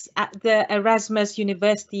economics at the Erasmus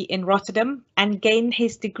University in Rotterdam and gained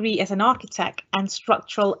his degree as an architect and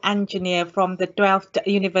structural engineer from the Delft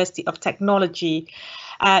University of Technology.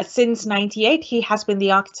 Since '98, he has been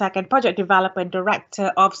the architect and project developer and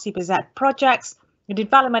director of CPZ Projects, the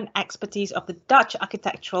development expertise of the Dutch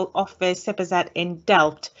Architectural Office CPZ in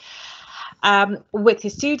Delft. With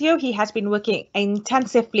his studio, he has been working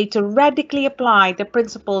intensively to radically apply the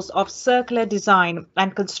principles of circular design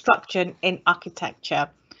and construction in architecture.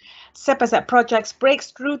 CPZ Projects breaks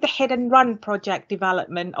through the hit and run project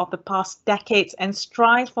development of the past decades and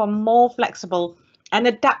strives for more flexible and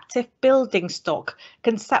adaptive building stock,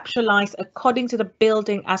 conceptualized according to the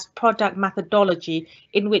building as product methodology,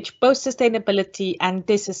 in which both sustainability and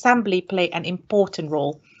disassembly play an important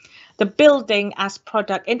role. The building as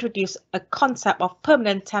product introduced a concept of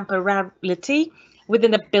permanent temporality within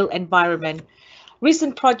the built environment.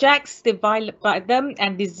 Recent projects developed by them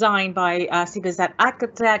and designed by CPZ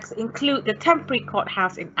architects include the temporary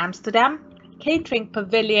courthouse in Amsterdam, catering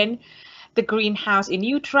pavilion, the greenhouse in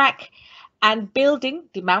Utrecht, and building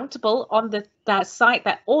demountable on the site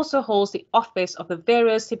that also holds the office of the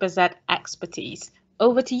various CPZ expertise.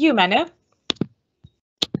 Over to you, Menno.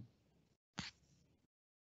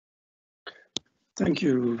 Thank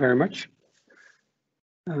you very much.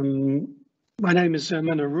 My name is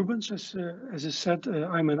Menno Rubens. As I said,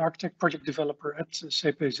 I'm an architect project developer at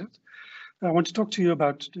CPZ. I want to talk to you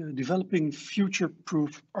about developing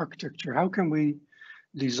future-proof architecture. How can we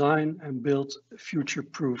design and build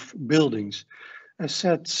future-proof buildings? As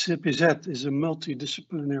said, CPZ is a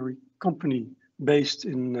multidisciplinary company based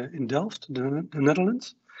in Delft, the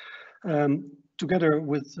Netherlands. Together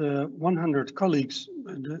with 100 colleagues.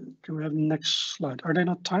 Can we have the next slide? Are they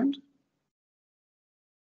not timed?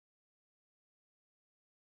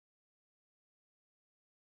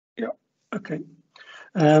 Yeah, okay.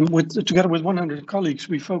 Together with 100 colleagues,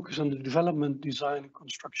 we focus on the development, design, and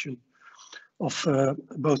construction of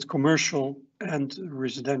both commercial and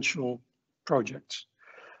residential projects.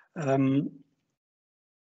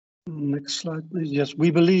 Next slide, please. Yes, we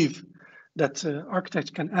believe that architects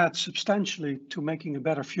can add substantially to making a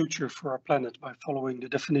better future for our planet by following the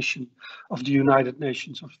definition of the United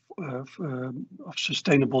Nations of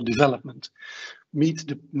sustainable development. Meet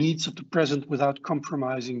the needs of the present without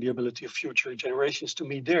compromising the ability of future generations to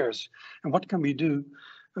meet theirs. And what can we do?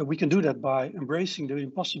 We can do that by embracing the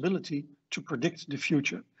impossibility to predict the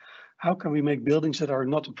future. How can we make buildings that are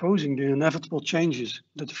not opposing the inevitable changes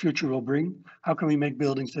that the future will bring? How can we make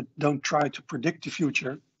buildings that don't try to predict the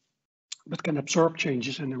future, but can absorb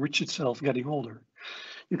changes and enrich itself getting older?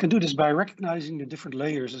 You can do this by recognizing the different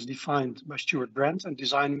layers as defined by Stuart Brand and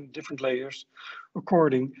designing different layers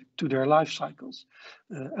according to their life cycles.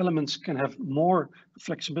 Elements can have more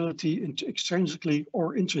flexibility extrinsically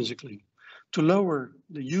or intrinsically. To lower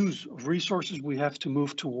the use of resources, we have to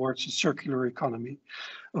move towards a circular economy.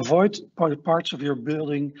 Avoid parts of your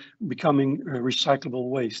building becoming recyclable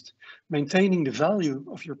waste. Maintaining the value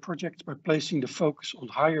of your project by placing the focus on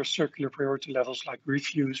higher circular priority levels like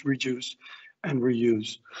refuse, reduce, and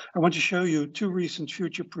reuse. I want to show you two recent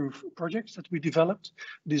future-proof projects that we developed,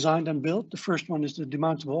 designed and built. The first one is the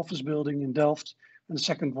demountable office building in Delft, and the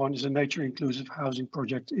second one is a nature-inclusive housing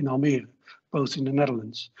project in Almere, both in the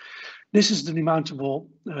Netherlands. This is the demountable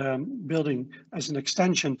building as an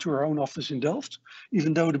extension to our own office in Delft.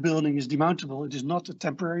 Even though the building is demountable, it is not a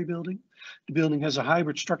temporary building. The building has a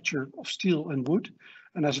hybrid structure of steel and wood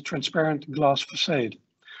and has a transparent glass facade.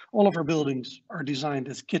 All of our buildings are designed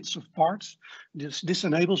as kits of parts. This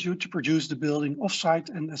enables you to produce the building off-site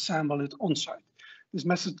and assemble it on-site. This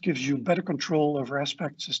method gives you better control over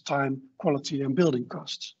aspects as time, quality, and building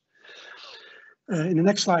costs. In the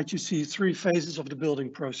next slide, you see three phases of the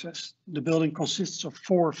building process. The building consists of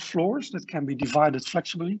 4 floors that can be divided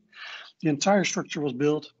flexibly. The entire structure was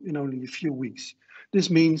built in only a few weeks. This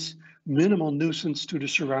means minimal nuisance to the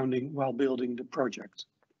surrounding while building the project.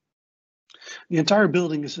 The entire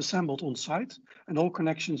building is assembled on site and all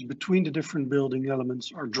connections between the different building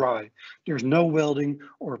elements are dry. There's no welding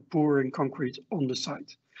or pouring concrete on the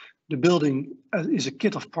site. The building is a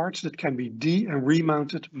kit of parts that can be and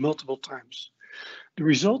remounted multiple times. The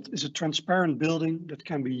result is a transparent building that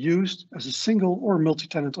can be used as a single or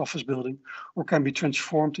multi-tenant office building, or can be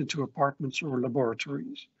transformed into apartments or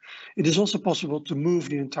laboratories. It is also possible to move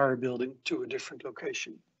the entire building to a different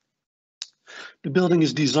location. The building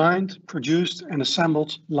is designed, produced, and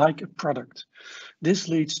assembled like a product. This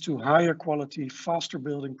leads to higher quality, faster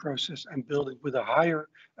building process and building with a higher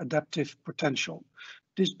adaptive potential.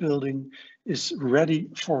 This building is ready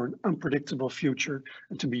for an unpredictable future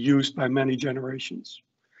and to be used by many generations.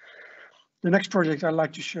 The next project I'd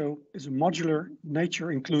like to show is a modular,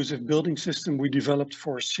 nature-inclusive building system we developed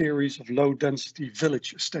for a series of low-density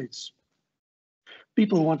village estates.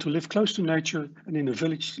 People who want to live close to nature and in a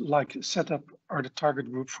village-like setup are the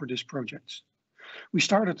target group for this project. We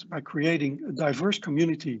started by creating a diverse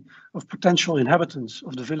community of potential inhabitants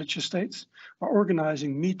of the village estates. By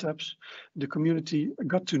organizing meetups, the community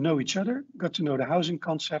got to know each other, got to know the housing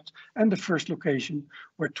concept and the first location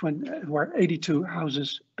where 82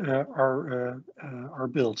 houses are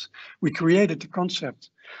built. We created the concept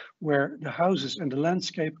where the houses and the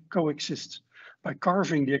landscape coexist. By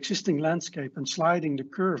carving the existing landscape and sliding the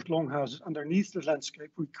curved longhouses underneath the landscape,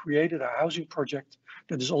 we created a housing project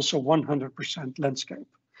that is also 100% landscape.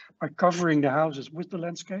 By covering the houses with the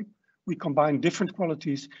landscape, we combine different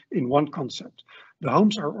qualities in one concept. The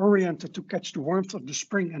homes are oriented to catch the warmth of the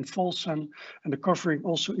spring and fall sun, and the covering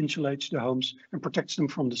also insulates the homes and protects them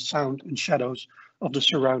from the sound and shadows of the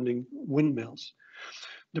surrounding windmills.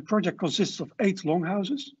 The project consists of 8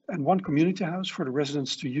 longhouses and 1 community house for the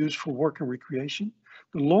residents to use for work and recreation.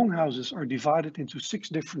 The longhouses are divided into 6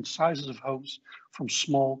 different sizes of homes, from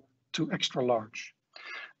small to extra large.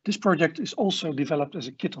 This project is also developed as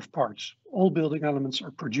a kit of parts. All building elements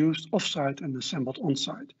are produced off-site and assembled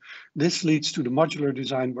on-site. This leads to the modular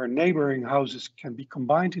design where neighboring houses can be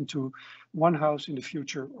combined into one house in the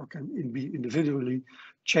future, or can be individually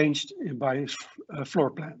changed by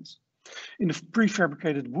floor plans. In the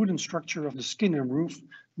prefabricated wooden structure of the skin and roof,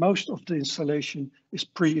 most of the installation is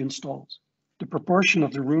pre-installed. The proportion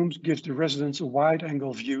of the rooms gives the residents a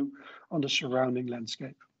wide-angle view on the surrounding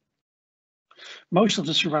landscape. Most of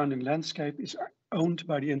the surrounding landscape is owned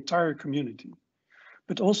by the entire community,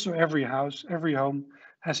 but also every house, every home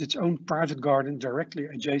has its own private garden directly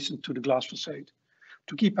adjacent to the glass facade.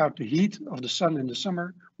 To keep out the heat of the sun in the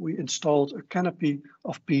summer, we installed a canopy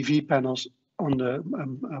of PV panels on the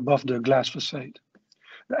above the glass facade.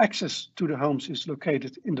 The access to the homes is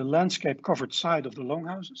located in the landscape covered side of the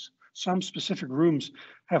longhouses. Some specific rooms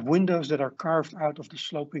have windows that are carved out of the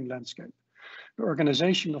sloping landscape. The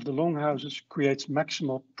organization of the longhouses creates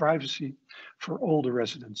maximal privacy for all the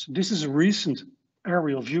residents. This is a recent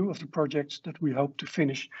aerial view of the project that we hope to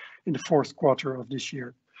finish in the 4th quarter of this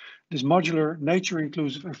year. This modular,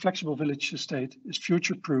 nature-inclusive and flexible village estate is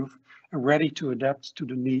future-proof and ready to adapt to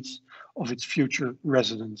the needs of its future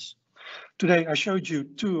residents. Today, I showed you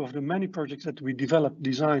 2 of the many projects that we developed,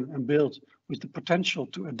 design and build with the potential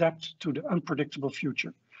to adapt to the unpredictable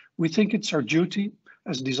future. We think it's our duty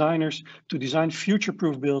as designers to design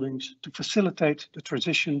future-proof buildings to facilitate the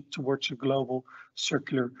transition towards a global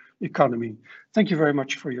circular economy. Thank you very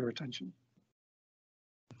much for your attention.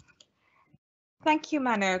 Thank you,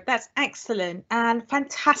 Manu. That's excellent and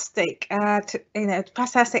fantastic.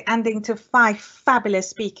 Fantastic ending to 5 fabulous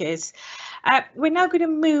speakers. We're now going to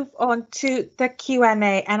move on to the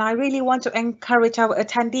Q&A, and I really want to encourage our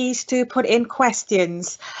attendees to put in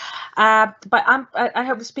questions. But I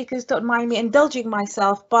hope the speakers don't mind me indulging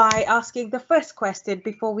myself by asking the first question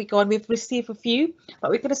before we go on. We've received a few, but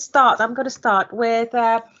we're going to start. I'm going to start with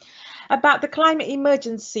about the climate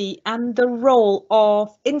emergency and the role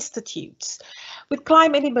of institutes. With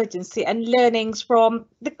climate emergency and learnings from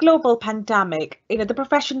the global pandemic, the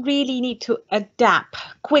profession really need to adapt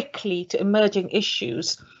quickly to emerging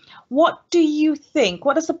issues. What do you think?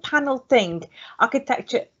 What does the panel think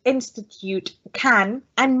Architecture Institute can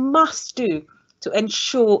and must do to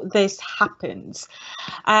ensure this happens?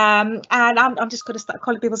 And I'm just going to start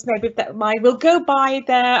calling people's names if that mind. We'll go by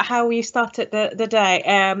how we started the day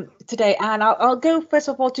today, and I'll go first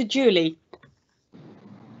of all to Julie.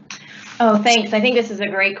 Oh, thanks. I think this is a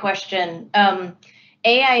great question.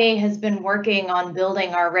 AIA has been working on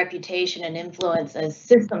building our reputation and influence as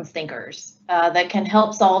systems thinkers that can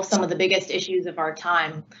help solve some of the biggest issues of our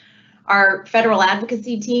time. Our federal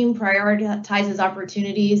advocacy team prioritizes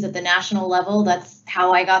opportunities at the national level. That's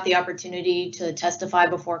how I got the opportunity to testify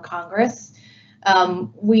before Congress.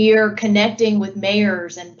 We are connecting with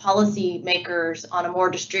mayors and policymakers on a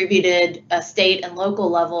more distributed state and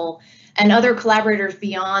local level, and other collaborators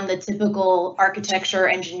beyond the typical architecture,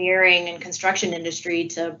 engineering, and construction industry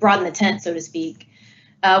to broaden the tent, so to speak.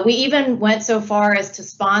 We even went so far as to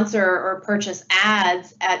sponsor or purchase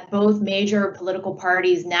ads at both major political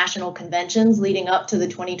parties' national conventions leading up to the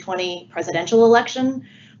 2020 presidential election,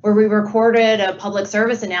 where we recorded a public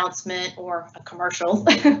service announcement or a commercial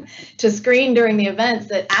to screen during the events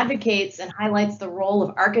that advocates and highlights the role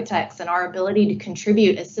of architects and our ability to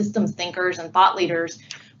contribute as systems thinkers and thought leaders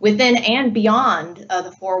within and beyond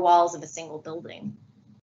the four walls of a single building.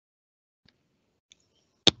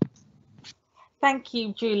 Thank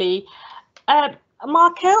you, Julie.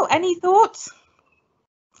 Marco, any thoughts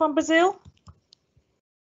from Brazil?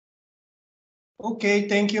 Okay,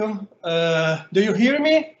 thank you. Do you hear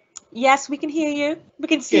me? Yes, we can hear you. We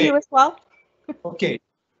can see Okay. you as well. Okay.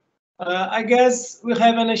 I guess we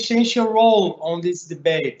have an essential role on this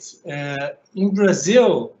debate. In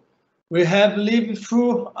Brazil, we have lived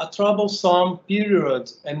through a troublesome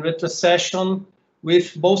period and retrocession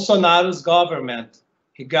with Bolsonaro's government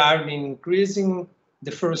regarding increasing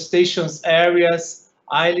deforestation areas,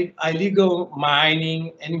 illegal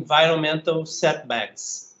mining, and environmental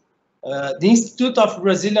setbacks. The Institute of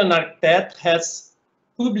Brazilian Architects has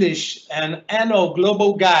published an annual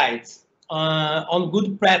global guide on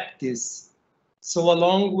good practice. So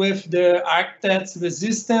along with the architects'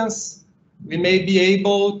 resistance, we may be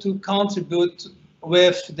able to contribute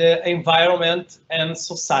with the environment and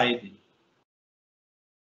society.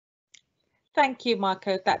 Thank you,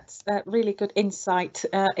 Marco. That's a really good insight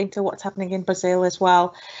into what's happening in Brazil as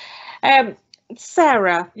well.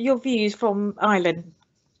 Sarah, your views from Ireland.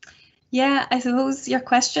 Yeah, I suppose your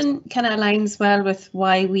question kind of aligns well with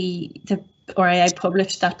why I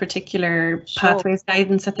published that particular pathways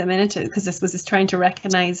guidance at the minute, because this was just trying to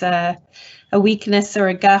recognise a weakness or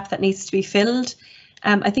a gap that needs to be filled.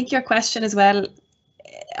 I think your question as well,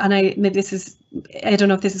 and I don't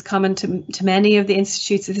know if this is common to many of the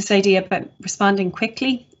institutes, is this idea about responding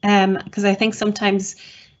quickly, because I think sometimes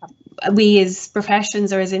we as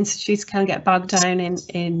professions or as institutes can get bogged down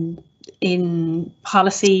in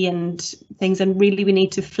policy and things, and really we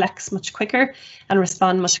need to flex much quicker and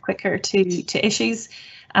respond much quicker to issues.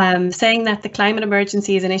 Saying that the climate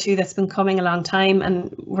emergency is an issue that's been coming a long time,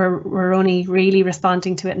 and we're only really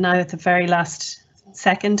responding to it now at the very last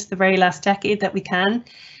second, the very last decade that we can.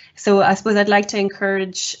 So I suppose I'd like to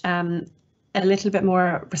encourage a little bit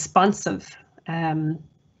more responsive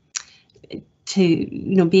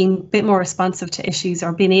to being a bit more responsive to issues,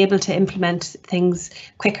 or being able to implement things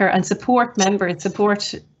quicker and support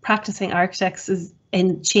practicing architects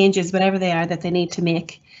in changes, whatever they are, that they need to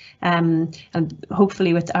make. And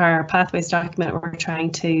hopefully with our pathways document, we're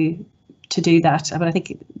trying to do that. But I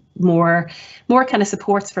think more kind of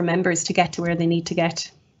supports for members to get to where they need to get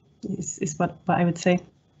is what I would say.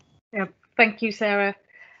 Yeah, thank you, Sarah.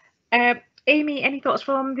 Amy, any thoughts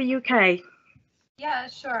from the UK? Yeah,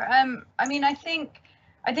 sure. I mean, I think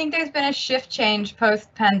there's been a shift change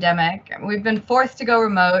post-pandemic. We've been forced to go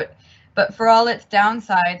remote, but for all its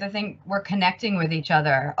downsides, I think we're connecting with each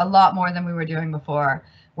other a lot more than we were doing before.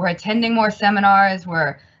 We're attending more seminars,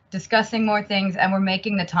 we're discussing more things, and we're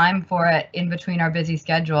making the time for it in between our busy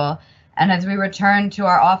schedule. And as we return to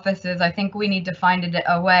our offices, I think we need to find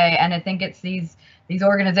a way, and I think it's these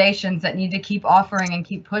organizations that need to keep offering and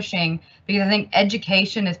keep pushing, because I think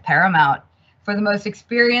education is paramount. For the most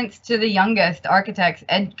experienced to the youngest architects,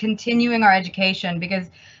 continuing our education, because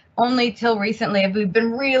only till recently have we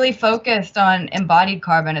been really focused on embodied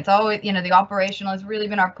carbon. It's always, the operational has really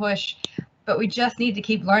been our push, but we just need to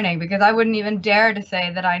keep learning, because I wouldn't even dare to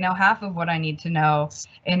say that I know half of what I need to know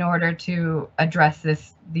in order to address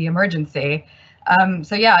the emergency.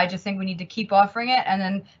 So yeah, I just think we need to keep offering it. And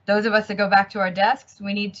then those of us that go back to our desks,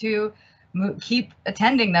 we need to keep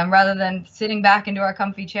attending them rather than sitting back into our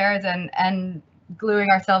comfy chairs and gluing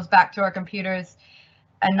ourselves back to our computers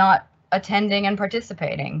and not attending and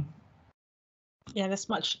participating. Yeah, there's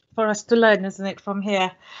much for us to learn, isn't it, from here?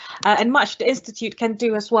 And much the Institute can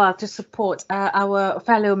do as well to support our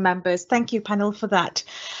fellow members. Thank you, panel, for that.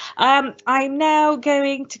 I'm now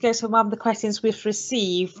going to go to one of the questions we've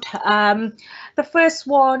received. The first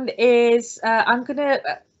one is, I'm going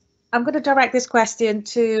to direct this question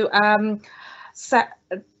to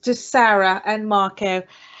Sarah and Marco.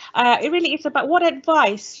 It really is about what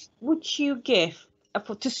advice would you give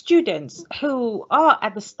to students who are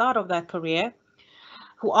at the start of their career,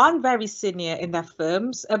 who aren't very senior in their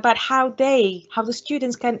firms, about how the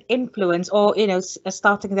students can influence, or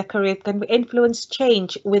starting their career, can influence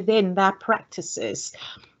change within their practices.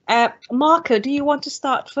 Marco, do you want to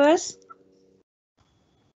start first?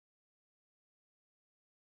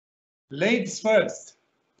 Ladies first.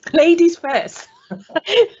 Ladies first.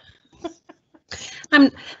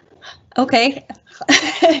 Okay.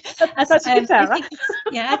 That's good, Sarah.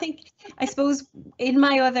 I suppose in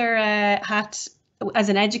my other hat as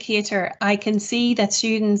an educator, I can see that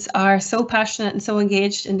students are so passionate and so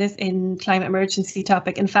engaged in climate emergency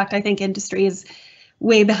topic. In fact, I think industry is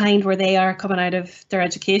way behind where they are coming out of their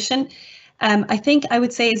education. I think I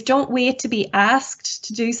would say is don't wait to be asked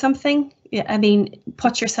to do something. I mean,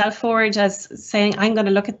 put yourself forward as saying, I'm going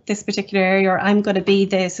to look at this particular area, or I'm going to be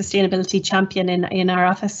the sustainability champion in our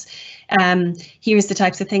office. Here's the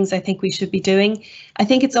types of things I think we should be doing. I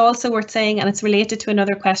think it's also worth saying, and it's related to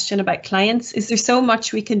another question about clients, is there so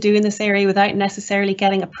much we can do in this area without necessarily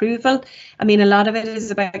getting approval? I mean, a lot of it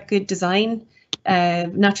is about good design,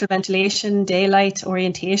 natural ventilation, daylight,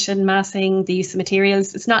 orientation, massing, the use of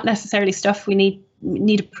materials. It's not necessarily stuff we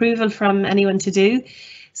need approval from anyone to do.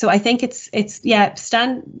 So I think it's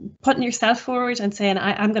putting yourself forward and saying,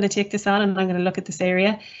 I'm going to take this on and I'm going to look at this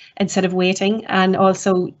area instead of waiting, and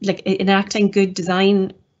also like enacting good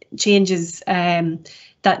design changes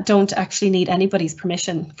that don't actually need anybody's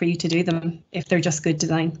permission for you to do them if they're just good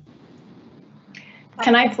design.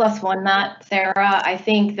 Can I plus one that, Sarah? I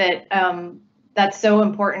think that that's so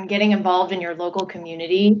important, getting involved in your local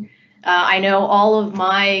community. I know all of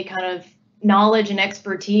my kind of knowledge and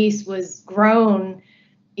expertise was grown,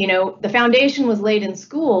 you know, the foundation was laid in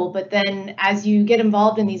school, but then as you get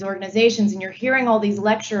involved in these organizations and you're hearing all these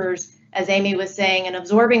lectures, as Amy was saying, and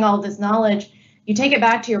absorbing all this knowledge, you take it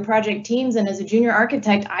back to your project teams. And as a junior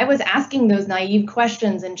architect, I was asking those naive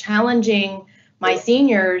questions and challenging my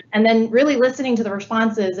seniors, and then really listening to the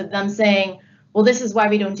responses of them saying, well, this is why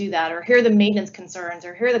we don't do that, or here are the maintenance concerns,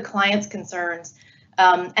 or here are the client's concerns.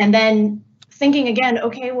 And then thinking again,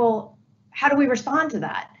 okay, well, how do we respond to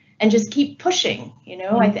that? And just keep pushing, you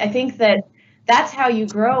know. I think that that's how you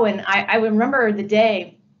grow. And I remember the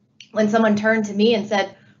day when someone turned to me and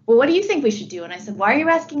said, well, what do you think we should do? And I said, why are you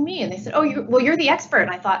asking me? And they said, oh, you're the expert.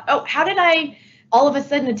 And I thought, oh, how did I all of a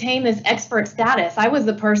sudden attain this expert status? I was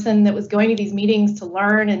the person that was going to these meetings to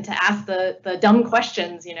learn and to ask the dumb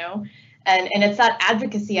questions, you know. And it's that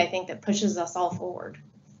advocacy, I think, that pushes us all forward.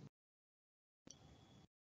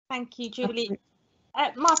 Thank you, Julie.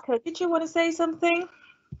 Marco, did you want to say something?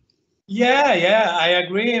 Yeah, I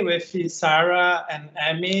agree with Sarah and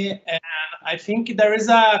Amy, and I think there is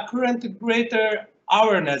a current greater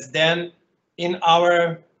awareness than in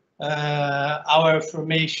our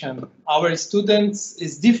formation. Our students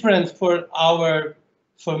is different for our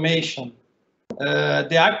formation.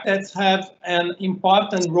 The architects have an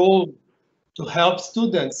important role to help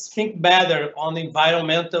students think better on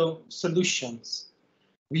environmental solutions.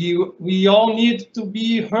 We all need to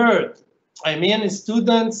be heard. I mean,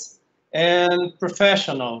 students and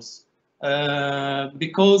professionals,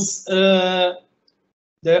 because the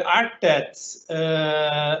architects,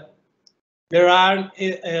 the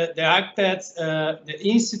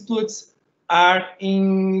institutes are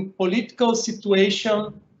in political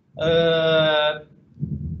situation,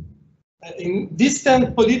 in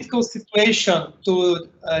distant political situation to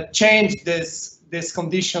change these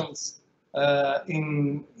conditions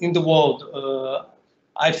in the world.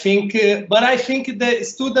 I think, but I think the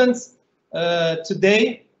students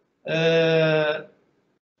today are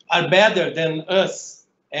better than us,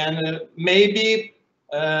 and maybe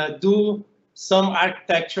do some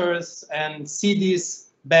architectures and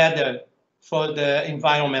cities better for the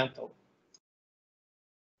environmental.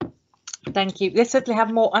 Thank you. They certainly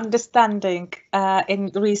have more understanding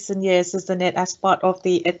in recent years, isn't it, as part of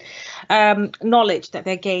the knowledge that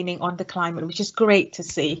they're gaining on the climate, which is great to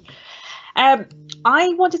see. I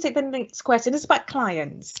want to take the next question. It's about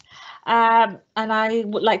clients. And I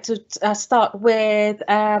would like to start with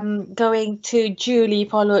going to Julie,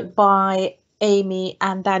 followed by Amy,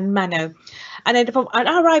 and then Mano. And then from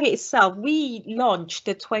RIBA itself, we launched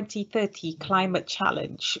the 2030 Climate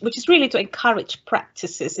Challenge, which is really to encourage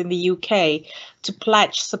practices in the UK to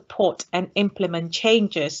pledge, support and implement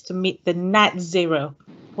changes to meet the net zero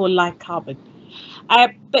for light carbon.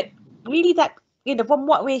 But really that, you know, from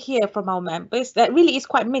what we hear from our members, that really is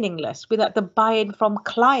quite meaningless without the buy-in from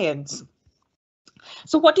clients.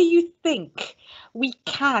 So what do you think we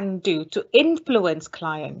can do to influence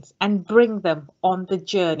clients and bring them on the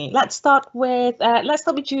journey? Let's start with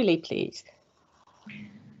Julie, please.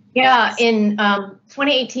 Yeah, in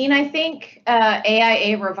 2018, I think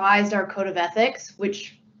AIA revised our code of ethics,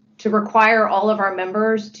 which to require all of our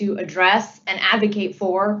members to address and advocate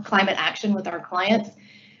for climate action with our clients.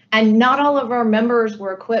 And not all of our members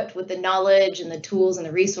were equipped with the knowledge and the tools and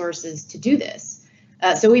the resources to do this.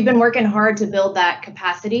 So we've been working hard to build that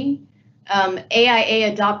capacity.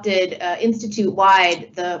 AIA adopted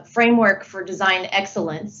institute-wide the framework for design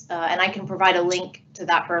excellence, and I can provide a link to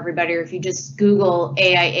that for everybody, or if you just Google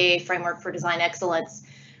AIA framework for design excellence,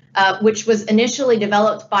 which was initially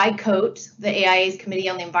developed by COAT, the AIA's Committee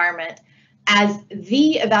on the Environment, as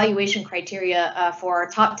the evaluation criteria for our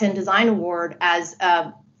top 10 design award, as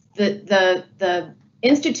the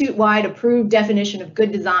institute-wide approved definition of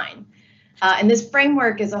good design. And this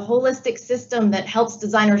framework is a holistic system that helps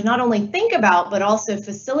designers not only think about, but also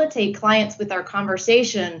facilitate clients with our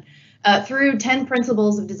conversation through 10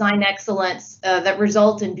 principles of design excellence that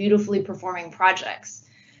result in beautifully performing projects.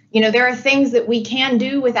 You know, there are things that we can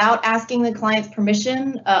do without asking the client's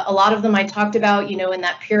permission. A lot of them I talked about, you know, in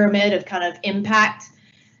that pyramid of kind of impact.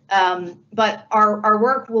 But our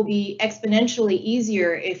work will be exponentially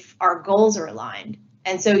easier if our goals are aligned.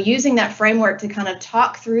 And so using that framework to kind of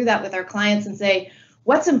talk through that with our clients and say,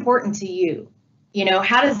 what's important to you? You know,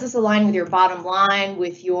 how does this align with your bottom line,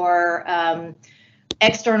 with your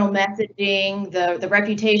external messaging, the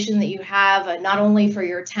reputation that you have, not only for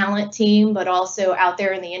your talent team, but also out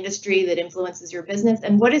there in the industry that influences your business?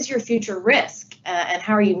 And what is your future risk and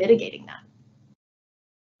how are you mitigating that?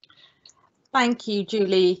 Thank you,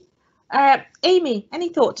 Julie. Amy, any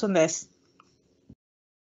thoughts on this?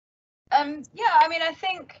 Yeah, I mean, I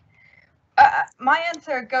think my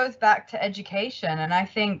answer goes back to education, and I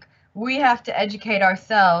think we have to educate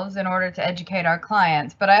ourselves in order to educate our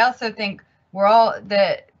clients. But I also think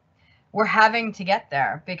we're having to get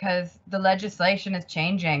there because the legislation is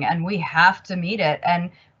changing and we have to meet it.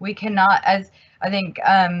 And we cannot, as I think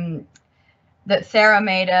that Sarah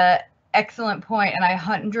made a excellent point, and I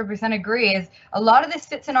 100% agree, is a lot of this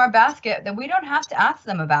fits in our basket that we don't have to ask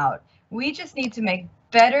them about. We just need to make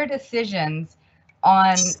better decisions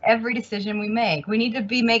on every decision we make. We need to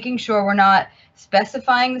be making sure we're not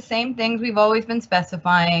specifying the same things we've always been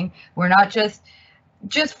specifying. We're not just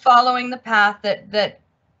following the path that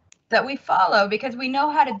we follow because we know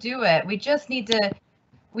how to do it. We just need to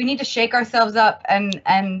shake ourselves up and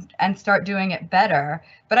start doing it better.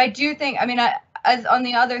 But I do think, I mean, as on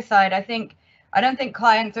the other side, I don't think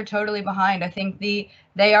clients are totally behind. I think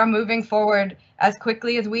they are moving forward as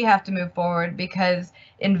quickly as we have to move forward because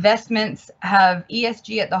investments have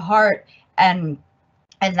ESG at the heart, and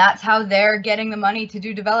that's how they're getting the money to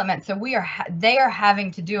do development. So they are having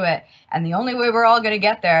to do it, and the only way we're all going to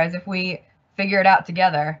get there is if we figure it out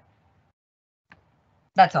together.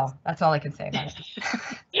 That's all. That's all I can say about it.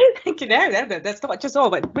 Thank you. No, that's not just all,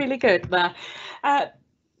 but really good.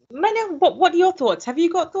 Menno, what are your thoughts? Have you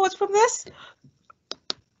got thoughts from this?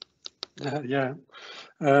 Yeah.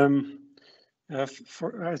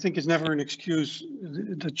 I think it's never an excuse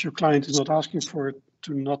that your client is not asking for it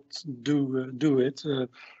to not do it.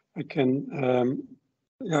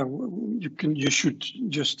 You should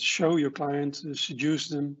just show your client, seduce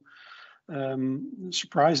them,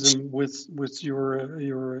 surprise them with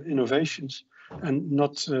your innovations, and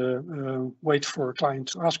not wait for a client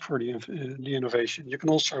to ask for the innovation. You can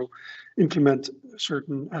also implement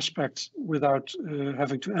certain aspects without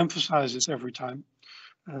having to emphasize it every time.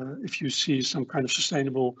 If you see some kind of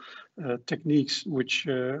sustainable techniques which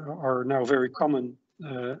are now very common,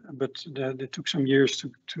 but they took some years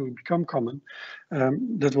to become common,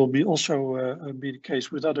 that will be also be the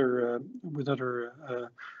case with other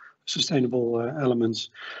sustainable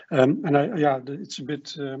elements. It's a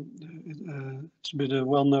bit a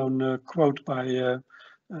well-known quote by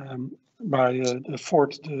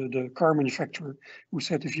Ford, the car manufacturer, who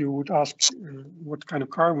said if you would ask what kind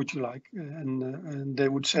of car would you like, and the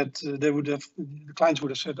clients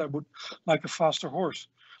would have said I would like a faster horse,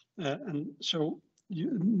 and so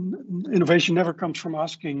innovation never comes from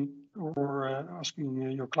asking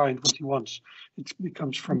your client what he wants. It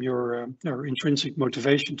comes from your intrinsic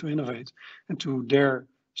motivation to innovate and to dare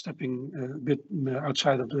stepping a bit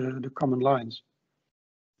outside of the common lines.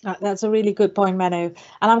 That's a really good point, Menno.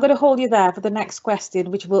 And I'm going to hold you there for the next question,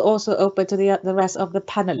 which will also open to the rest of the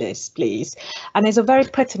panelists, please. And it's a very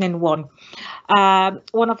pertinent one.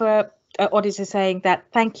 One of the audience is saying that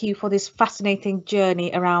thank you for this fascinating journey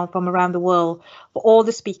from around the world for all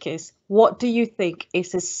the speakers. What do you think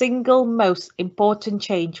is the single most important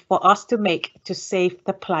change for us to make to save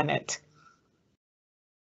the planet?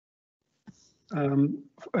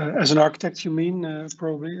 As an architect, you mean,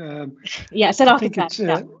 probably? Yeah, as an architect.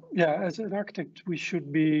 As an architect, we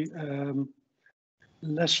should be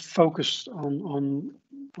less focused on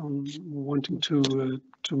wanting to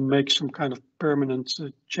make some kind of permanent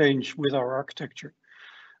change with our architecture,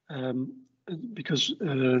 because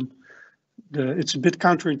it's a bit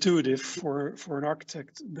counterintuitive for an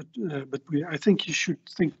architect, but I think you should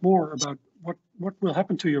think more about what will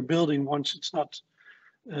happen to your building once it's not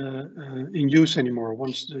in use anymore,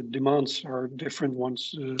 once the demands are different,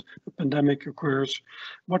 once a pandemic occurs.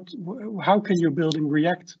 How can your building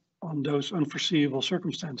react on those unforeseeable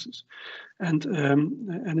circumstances? And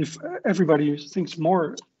if everybody thinks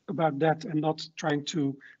more about that and not trying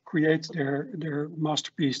to create their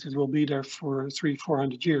masterpiece that will be there for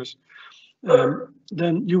 300-400 years,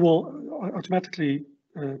 then you will automatically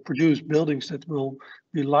produce buildings that will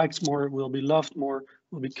be liked more, will be loved more,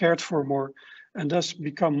 will be cared for more, and thus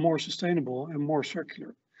become more sustainable and more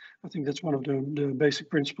circular. I think that's one of the basic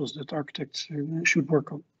principles that architects should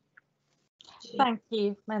work on. Thank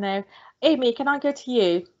you, Menno. Amy, can I go to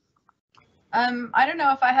you? I don't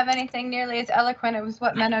know if I have anything nearly as eloquent as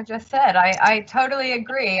what Menno just said. I totally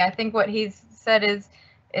agree. I think what he's said is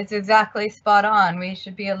exactly spot on. We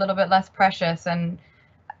should be a little bit less precious and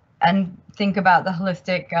think about the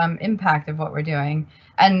holistic impact of what we're doing.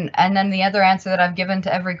 And then the other answer that I've given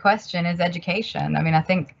to every question is education. I mean, I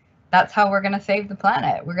think that's how we're going to save the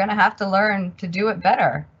planet. We're going to have to learn to do it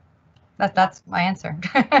better. That's my answer.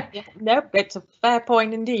 Yeah, no, it's a fair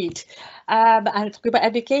point indeed. And talking about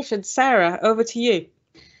education, Sarah, over to you.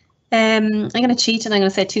 I'm going to cheat and I'm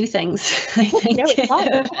going to say two things. I think. No, it's fine.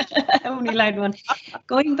 I only allowed one.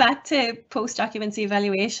 Going back to post-occupancy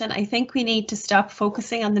evaluation, I think we need to stop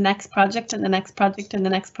focusing on the next project and the next project and the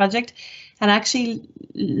next project, and actually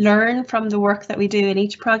learn from the work that we do in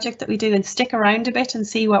each project that we do, and stick around a bit and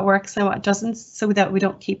see what works and what doesn't, so that we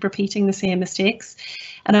don't keep repeating the same mistakes.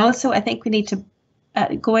 And also, I think we need to,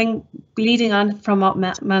 leading on from what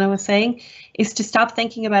Menno was saying, is to stop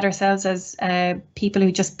thinking about ourselves as people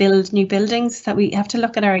who just build new buildings, that we have to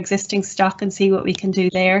look at our existing stock and see what we can do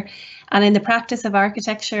there. And in the practice of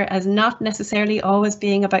architecture, as not necessarily always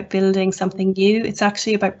being about building something new, it's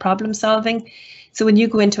actually about problem solving. So when you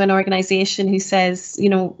go into an organization who says, you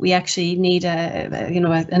know, we actually need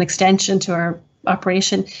an extension to our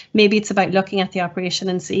operation, maybe it's about looking at the operation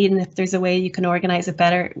and seeing if there's a way you can organize it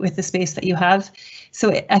better with the space that you have.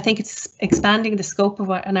 So I think it's expanding the scope of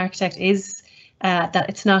what an architect is, that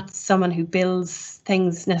it's not someone who builds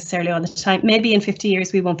things necessarily all the time. Maybe in 50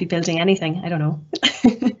 years we won't be building anything. I don't know.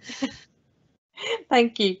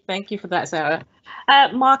 Thank you for that, Sarah.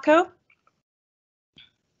 Marco?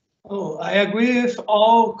 Oh, I agree with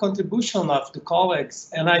all contribution of the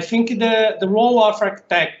colleagues, and I think the role of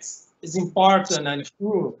architects is important, and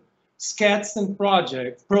through sketches and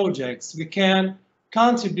projects we can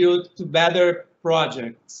contribute to better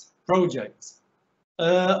projects.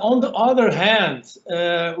 On the other hand,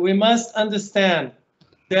 we must understand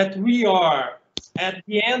that we are at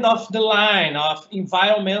the end of the line of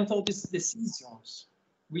environmental decisions,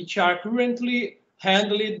 which are currently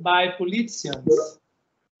handled by politicians.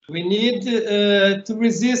 We need to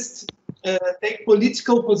resist, take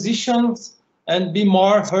political positions and be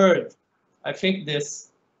more heard. I think this.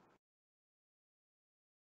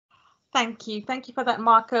 Thank you for that,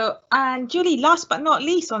 Marco. And Julie, last but not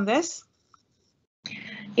least on this.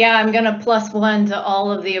 Yeah, I'm going to +1 to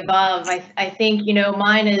all of the above. I think, you know,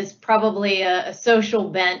 mine is probably a social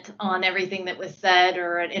bent on everything that was said,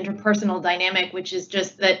 or an interpersonal dynamic, which is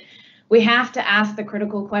just that we have to ask the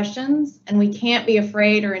critical questions, and we can't be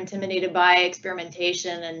afraid or intimidated by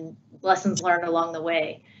experimentation and lessons learned along the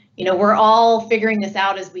way. You know, we're all figuring this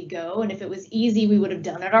out as we go, and if it was easy, we would have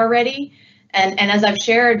done it already. And as I've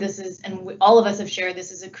shared, all of us have shared,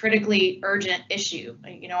 this is a critically urgent issue.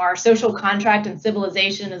 You know, our social contract and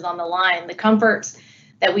civilization is on the line. The comforts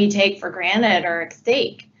that we take for granted are at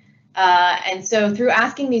stake. And so through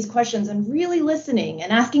asking these questions and really listening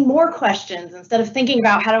and asking more questions, instead of thinking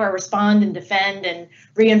about how do I respond and defend and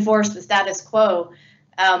reinforce the status quo,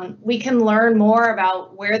 we can learn more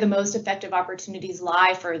about where the most effective opportunities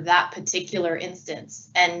lie for that particular instance,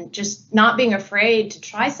 and just not being afraid to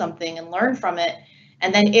try something and learn from it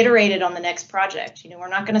and then iterate it on the next project. You know, we're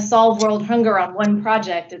not going to solve world hunger on one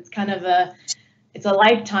project. It's kind of it's a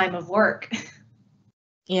lifetime of work.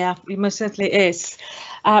 Yeah, it most certainly is.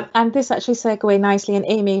 And this actually segues nicely, and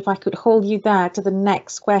Amy, if I could hold you there to the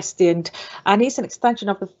next question, and it's an extension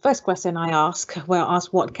of the first question I asked, where I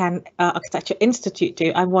asked what can Architecture Institute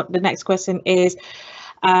do, and what the next question is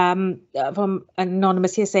from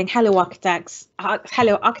Anonymous here saying, hello architects.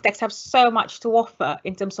 Hello, architects have so much to offer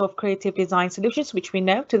in terms of creative design solutions, which we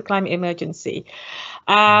know, to the climate emergency.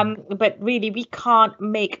 But really, we can't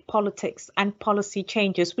make politics and policy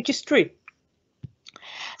changes, which is true.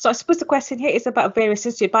 So I suppose the question here is about various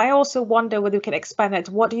institutes, but I also wonder whether we can expand it.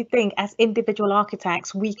 What do you think as individual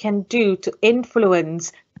architects we can do to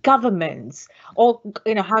influence governments, or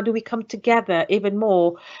how do we come together even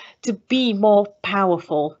more to be more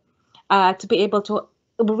powerful, to be able to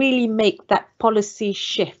really make that policy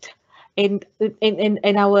shift in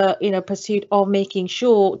our pursuit of making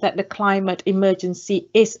sure that the climate emergency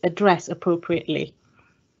is addressed appropriately?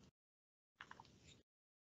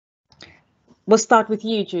 We'll start with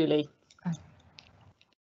you, Julie.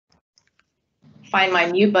 Find my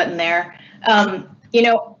mute button there.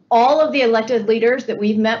 All of the elected leaders that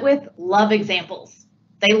we've met with love examples.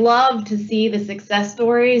 They love to see the success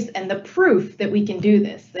stories and the proof that we can do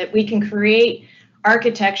this, that we can create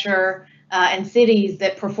architecture and cities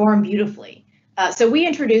that perform beautifully. So we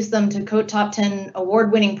introduce them to Code Top 10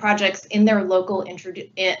 award-winning projects in their local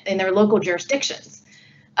jurisdictions.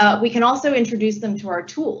 We can also introduce them to our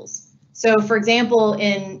tools. So for example,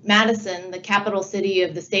 in Madison, the capital city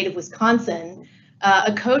of the state of Wisconsin,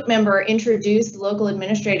 a code member introduced local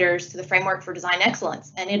administrators to the Framework for Design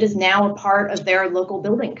Excellence, and it is now a part of their local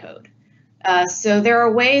building code. So there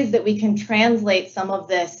are ways that we can translate some of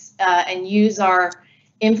this and use our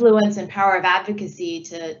influence and power of advocacy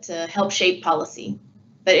to help shape policy.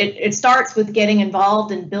 But it starts with getting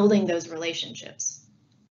involved and building those relationships.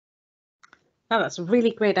 Oh, that's a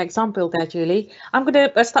really great example there, Julie. I'm going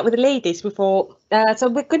to start with the ladies before. So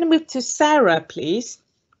we're going to move to Sarah, please.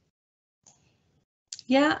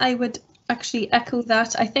 Yeah, I would actually echo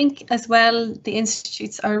that. I think as well, the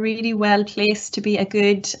institutes are really well placed to be a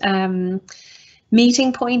good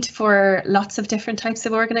meeting point for lots of different types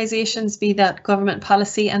of organisations, be that government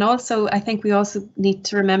policy. And also, I think we also need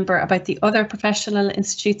to remember about the other professional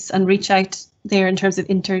institutes and reach out there in terms of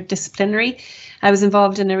interdisciplinary. I was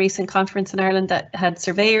involved in a recent conference in Ireland that had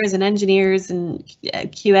surveyors and engineers and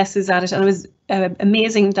QSs at it, and it was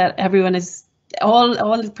amazing that everyone is all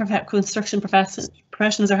the construction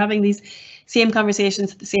professionals are having these same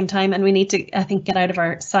conversations at the same time, and we need to, I think, get out of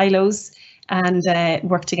our silos and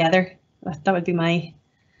work together. That would be my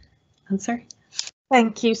answer.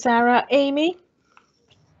 Thank you, Sarah. Amy?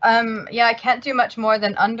 Yeah, I can't do much more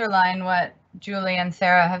than underline what Julie and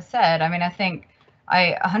Sarah have said. I mean, I think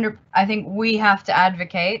we have to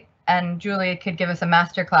advocate, and Julie could give us a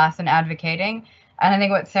masterclass in advocating. And I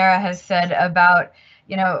think what Sarah has said about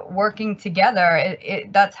working together,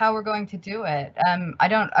 that's how we're going to do it. I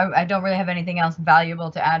don't really have anything else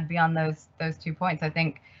valuable to add beyond those 2 points. I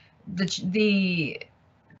think the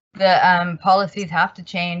policies have to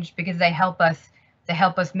change because they help us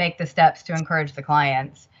make the steps to encourage the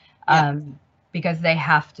clients, because they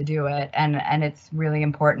have to do it, and it's really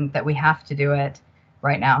important that we have to do it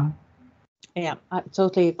right now. Yeah, I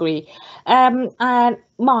totally agree. And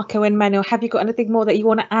Marco and Manu, have you got anything more that you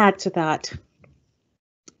want to add to that?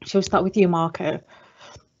 Shall we start with you, Marco?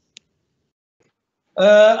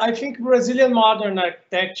 I think Brazilian modern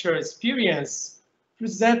architecture experience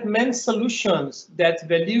present many solutions that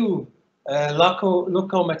value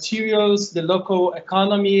local materials, the local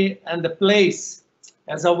economy, and the place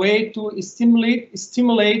as a way to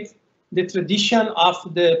stimulate the tradition of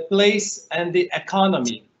the place and the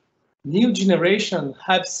economy. New generation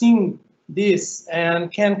have seen this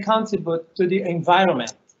and can contribute to the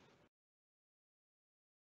environment.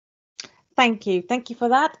 Thank you for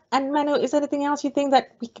that. And Manu, is there anything else you think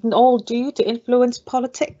that we can all do to influence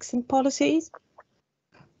politics and policies?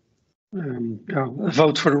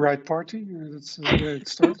 Vote for the right party. That's where it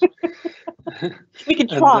starts. We can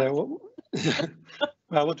try. Well,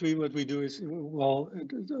 what we do is, well,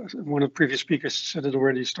 one of the previous speakers said it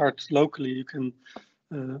already. Start locally. You can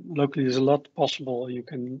locally there's a lot possible. You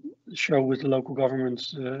can show with the local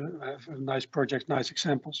governments, have a nice project, nice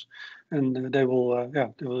examples, and they will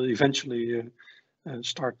eventually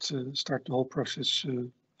start the whole process,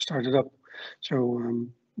 start it up. So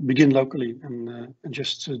begin locally and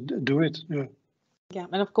just do it. Yeah,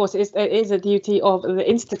 and of course, it is a duty of the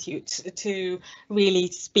institute to really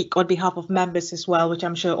speak on behalf of members as well, which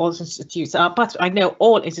I'm sure all institutes are. But I know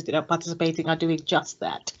all institutes are participating are doing just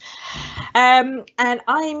that. And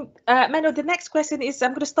I'm Menno, the next question is,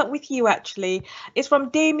 I'm going to start with you actually. It's from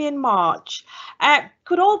Damien March.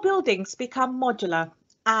 Could all buildings become modular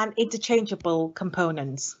and interchangeable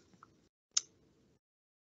components?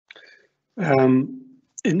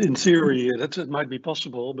 In theory, that might be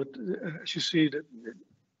possible, but as you see, that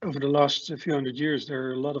over the last few hundred years, there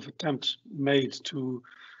are a lot of attempts made to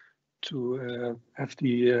have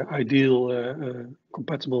the ideal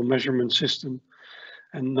compatible measurement system,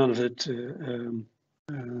 and none of it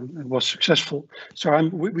was successful. So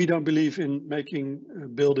we don't believe in making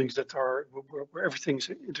buildings that are where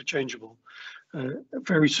everything's interchangeable.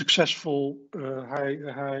 Very successful, high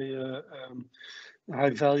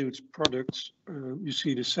valued products, you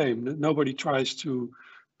see the same. Nobody tries to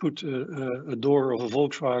put a door of a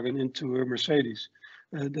Volkswagen into a Mercedes.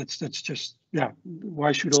 That's just, yeah,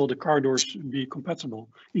 why should all the car doors be compatible?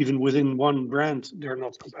 Even within one brand, they're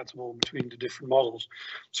not compatible between the different models.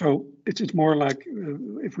 So it's more like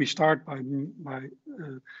if we start by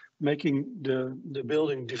making the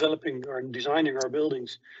building, developing or designing our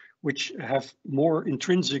buildings, which have more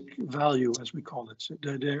intrinsic value, as we call it, so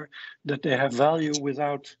that they have value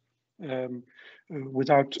without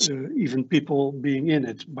even people being in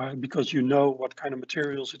it, because you know what kind of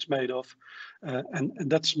materials it's made of, and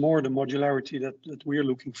that's more the modularity that we're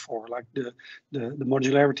looking for, like the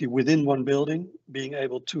modularity within one building, being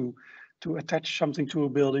able to attach something to a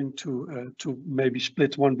building, to maybe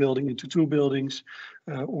split one building into two buildings,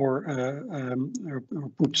 or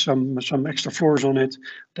put some extra floors on it.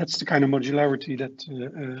 That's the kind of modularity that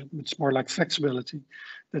it's more like flexibility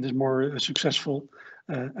that is more successful,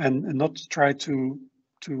 and not try to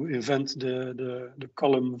invent the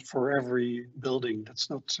column for every building. That's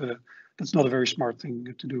not a very smart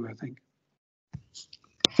thing to do, I think.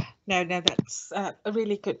 No, that's a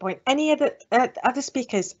really good point. Any other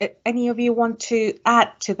speakers? Any of you want to add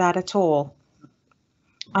to that at all?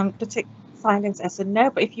 I'm particularly silence as a no,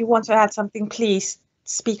 but if you want to add something, please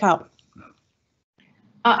speak up.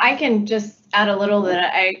 I can just add a little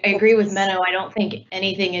that I agree with Menno. I don't think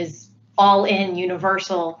anything is all in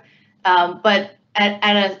universal, but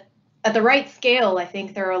at the right scale, I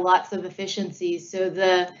think there are lots of efficiencies. So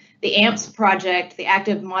the AMPS project, the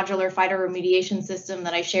Active Modular Phytoremediation System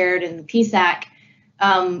that I shared in the PSAC,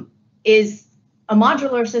 is a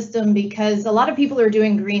modular system because a lot of people are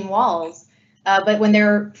doing green walls, but when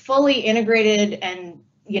they're fully integrated and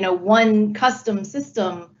one custom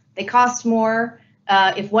system, they cost more.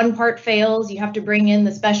 If one part fails, you have to bring in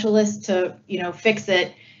the specialist to fix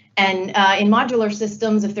it. And in modular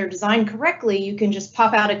systems, if they're designed correctly, you can just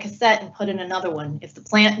pop out a cassette and put in another one. If the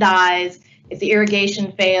plant dies, if the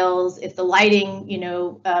irrigation fails, if the lighting,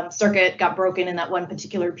 circuit got broken in that one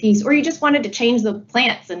particular piece, or you just wanted to change the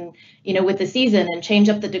plants and, with the season and change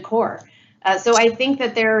up the decor. So I think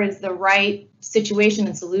that there is the right situation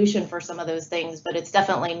and solution for some of those things, but it's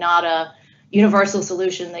definitely not a universal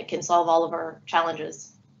solution that can solve all of our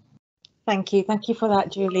challenges. Thank you. Thank you for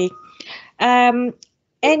that, Julie.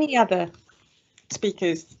 Any other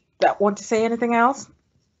speakers that want to say anything else?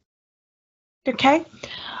 Okay.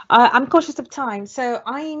 I'm cautious of time, so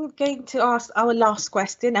I'm going to ask our last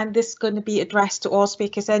question, and this is going to be addressed to all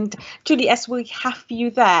speakers. And Julie, as we have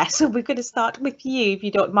you there, so we're going to start with you, if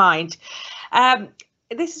you don't mind.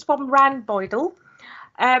 This is from Rand Boydell,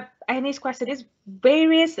 and his question is: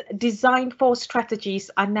 various design for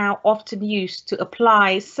strategies are now often used to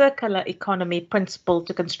apply circular economy principle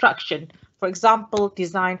to construction. For example,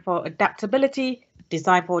 design for adaptability,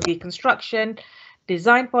 design for deconstruction,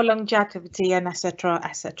 design for longevity, and etc.,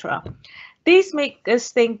 etc. These make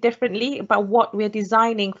us think differently about what we're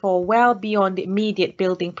designing for well beyond the immediate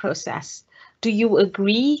building process. Do you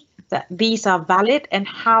agree that these are valid, and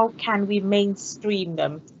how can we mainstream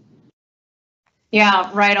them? Yeah,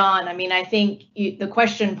 right on. I mean, I think the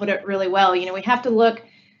question put it really well. We have to look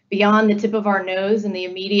beyond the tip of our nose and the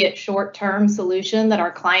immediate short-term solution that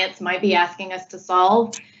our clients might be asking us to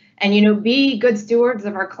solve. And, be good stewards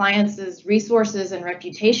of our clients' resources and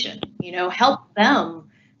reputation, help them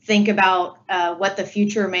think about what the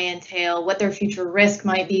future may entail, what their future risk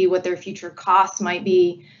might be, what their future costs might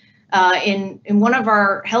be. In one of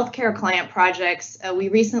our healthcare client projects, we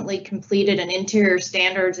recently completed an interior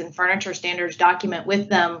standards and furniture standards document with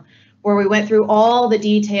them, where we went through all the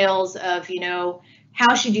details of,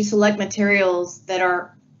 how should you select materials that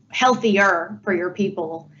are healthier for your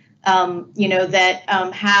people, that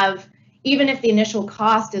have, even if the initial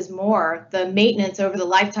cost is more, the maintenance over the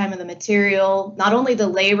lifetime of the material, not only the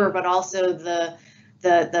labor, but also the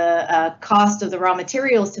cost of the raw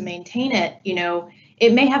materials to maintain it,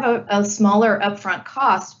 it may have a smaller upfront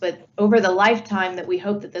cost, but over the lifetime that we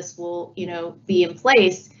hope that this will, be in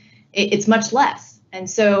place, it's much less. And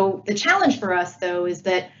so the challenge for us, though, is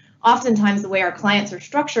that oftentimes the way our clients are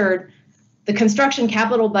structured, the construction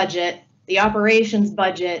capital budget, the operations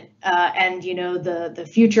budget, and the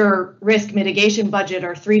future risk mitigation budget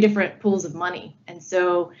are three different pools of money. And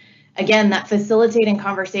so, again, that facilitating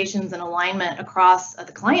conversations and alignment across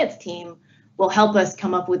the client's team will help us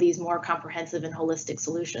come up with these more comprehensive and holistic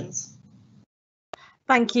solutions.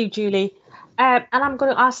 Thank you, Julie. And I'm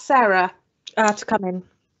going to ask Sarah to come in.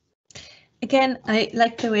 Again, I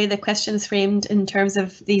like the way the question's framed in terms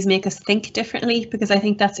of these make us think differently, because I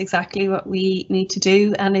think that's exactly what we need to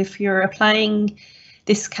do. And if you're applying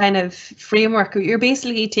this kind of framework. You're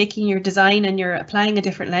basically taking your design and you're applying a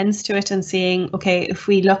different lens to it and saying, okay, if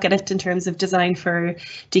we look at it in terms of design for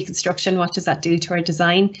deconstruction, what does that do to our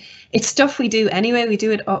design? It's stuff we do anyway.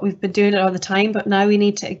 We've been doing it all the time, but now we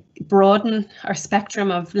need to broaden our spectrum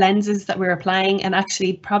of lenses that we're applying and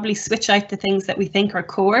actually probably switch out the things that we think are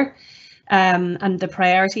core and the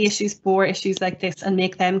priority issues for issues like this and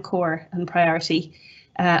make them core and priority.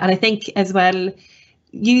 And I think as well,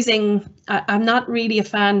 I'm not really a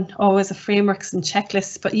fan always of frameworks and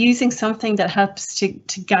checklists, but using something that helps to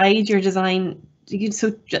guide your design.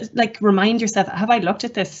 So just like remind yourself, have I looked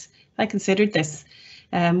at this? Have I considered this?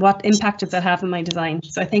 What impact does that have on my design?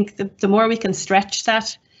 So I think the more we can stretch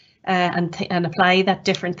that and apply that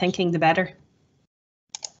different thinking, the better.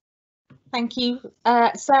 Thank you,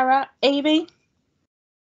 Sarah. Amy?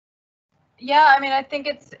 Yeah, I mean, I think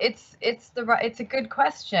it's a good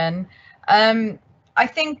question. I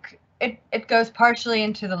think it goes partially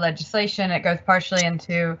into the legislation. It goes partially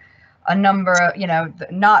into a number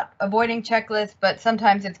of, not avoiding checklists, but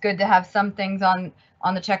sometimes it's good to have some things on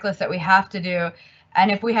the checklist that we have to do. And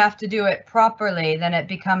if we have to do it properly, then it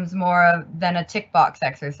becomes more than a tick box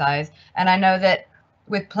exercise. And I know that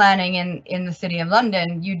with planning in the City of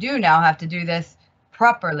London, you do now have to do this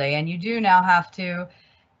properly, and you do now have to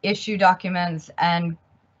issue documents and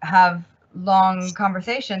have long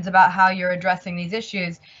conversations about how you're addressing these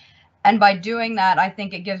issues. And by doing that, I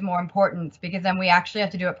think it gives more importance, because then we actually have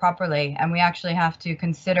to do it properly, and we actually have to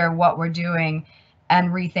consider what we're doing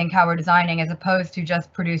and rethink how we're designing, as opposed to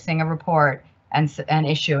just producing a report and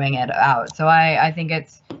issuing it out. So I think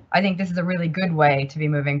this is a really good way to be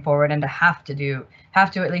moving forward, and to have to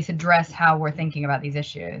at least address how we're thinking about these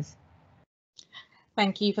issues.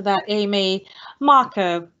 Thank you for that, Amy.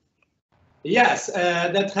 Marco? Yes,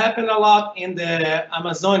 that happened a lot in the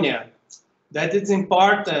Amazonia. That it's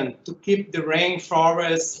important to keep the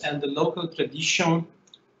rainforest and the local tradition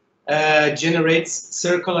generates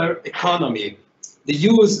circular economy. The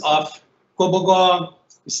use of cobogó,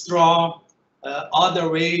 straw, other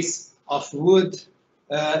ways of wood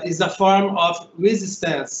is a form of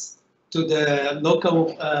resistance to the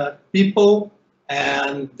local people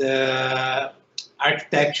and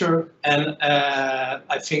architecture, and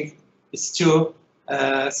I think it's still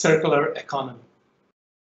circular economy.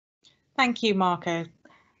 Thank you, Marco.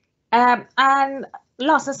 And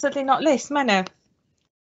last and certainly not least, Menno.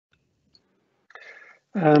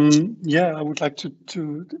 Yeah, I would like to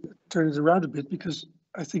turn it around a bit, because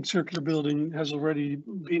I think circular building has already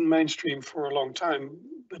been mainstream for a long time,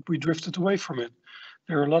 but we drifted away from it.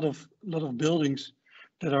 There are a lot of buildings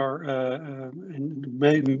that are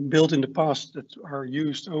built in the past that are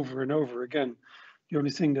used over and over again. The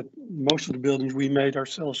only thing that most of the buildings we made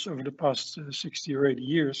ourselves over the past 60 or 80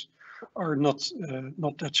 years are not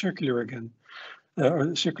that circular again,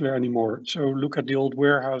 or circular anymore. So look at the old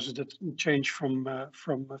warehouses that changed from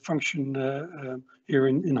function. Here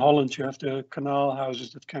in Holland, you have the canal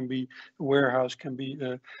houses that can be a warehouse, can be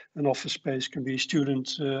an office space, can be a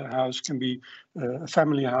student house, can be a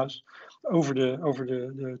family house, over the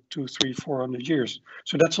 200, 300, 400 years.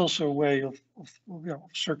 So that's also a way of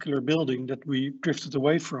circular building that we drifted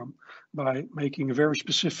away from, by making a very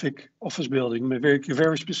specific office building, a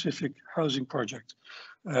very specific housing project,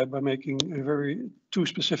 by making two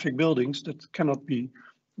specific buildings that cannot be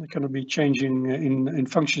changing in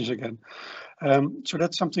functions again. So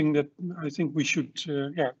that's something that I think we should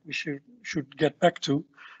get back to.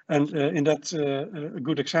 And in that, a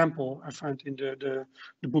good example I find in the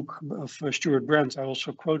book of Stuart Brand. I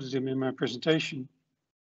also quoted him in my presentation.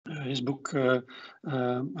 His book,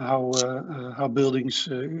 How Buildings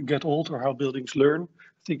Get Old, or How Buildings Learn,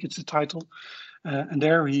 I think it's the title. And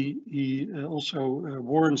there he also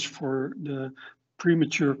warns for the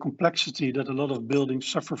premature complexity that a lot of buildings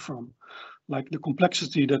suffer from. Like the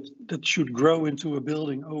complexity that should grow into a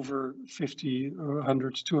building over 50 or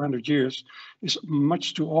 100, 200 years is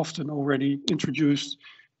much too often already introduced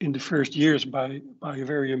in the first years by a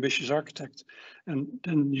very ambitious architect. And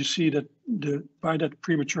then you see that by that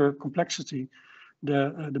premature complexity,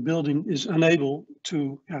 the building is unable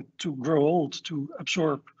to grow old, to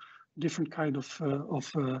absorb different kind of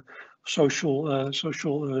social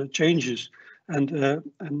changes. And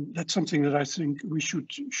that's something that I think we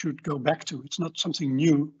should go back to. It's not something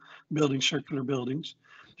new, building circular buildings.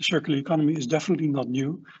 The circular economy is definitely not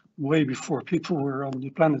new. Way before people were on the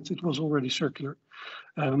planet, it was already circular.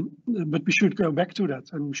 But we should go back to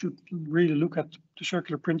that, and we should really look at the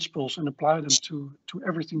circular principles and apply them to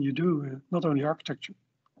everything you do, not only architecture.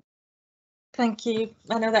 Thank you.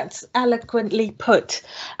 I know that's eloquently put,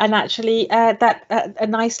 and actually that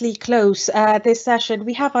nicely close this session.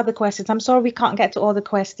 We have other questions. I'm sorry we can't get to all the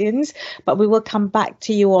questions, but we will come back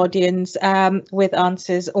to you, audience, with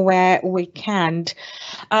answers where we can.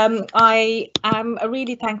 I am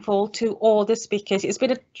really thankful to all the speakers. It's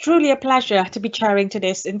been truly a pleasure to be chairing to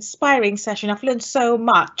this inspiring session. I've learned so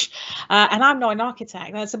much, and I'm not an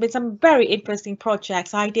architect. There's been some very interesting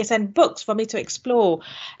projects, ideas, and books for me to explore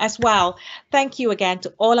as well. Thank you again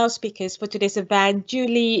to all our speakers for today's event.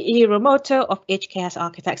 Julie Hiromoto of HKS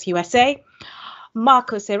Architects USA,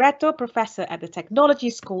 Marco Cereto, professor at the Technology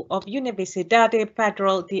School of Universidade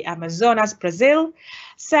Federal de Amazonas, Brazil,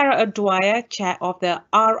 Sarah O'Dwyer, chair of the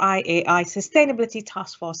RIAI Sustainability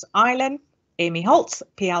Task Force Ireland, Amy Holtz,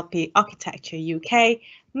 PLP Architecture UK,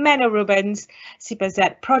 Menno Rubens,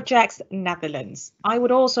 CPZ Projects, Netherlands. I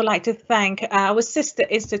would also like to thank our sister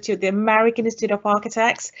institute, the American Institute of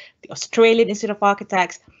Architects, the Australian Institute of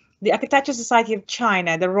Architects, the Architecture Society of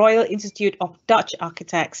China, the Royal Institute of Dutch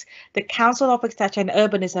Architects, the Council of Architecture and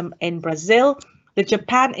Urbanism in Brazil, the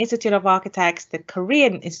Japan Institute of Architects, the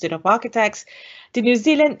Korean Institute of Architects, the New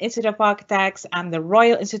Zealand Institute of Architects, and the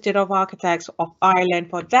Royal Institute of Architects of Ireland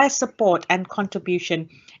for their support and contribution.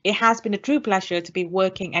 It has been a true pleasure to be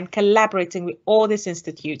working and collaborating with all these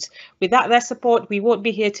institutes. Without their support, we won't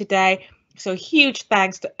be here today. So huge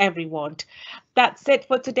thanks to everyone. That's it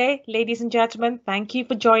for today, ladies and gentlemen. Thank you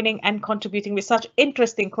for joining and contributing with such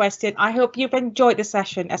interesting questions. I hope you've enjoyed the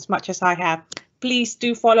session as much as I have. Please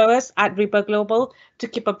do follow us at RIBA Global to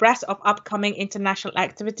keep abreast of upcoming international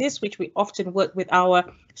activities, which we often work with our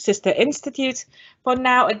sister institutes. For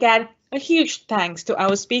now, again, a huge thanks to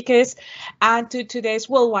our speakers and to today's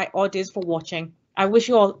worldwide audience for watching. I wish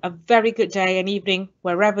you all a very good day and evening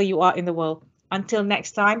wherever you are in the world. Until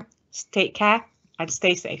next time, take care and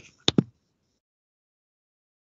stay safe.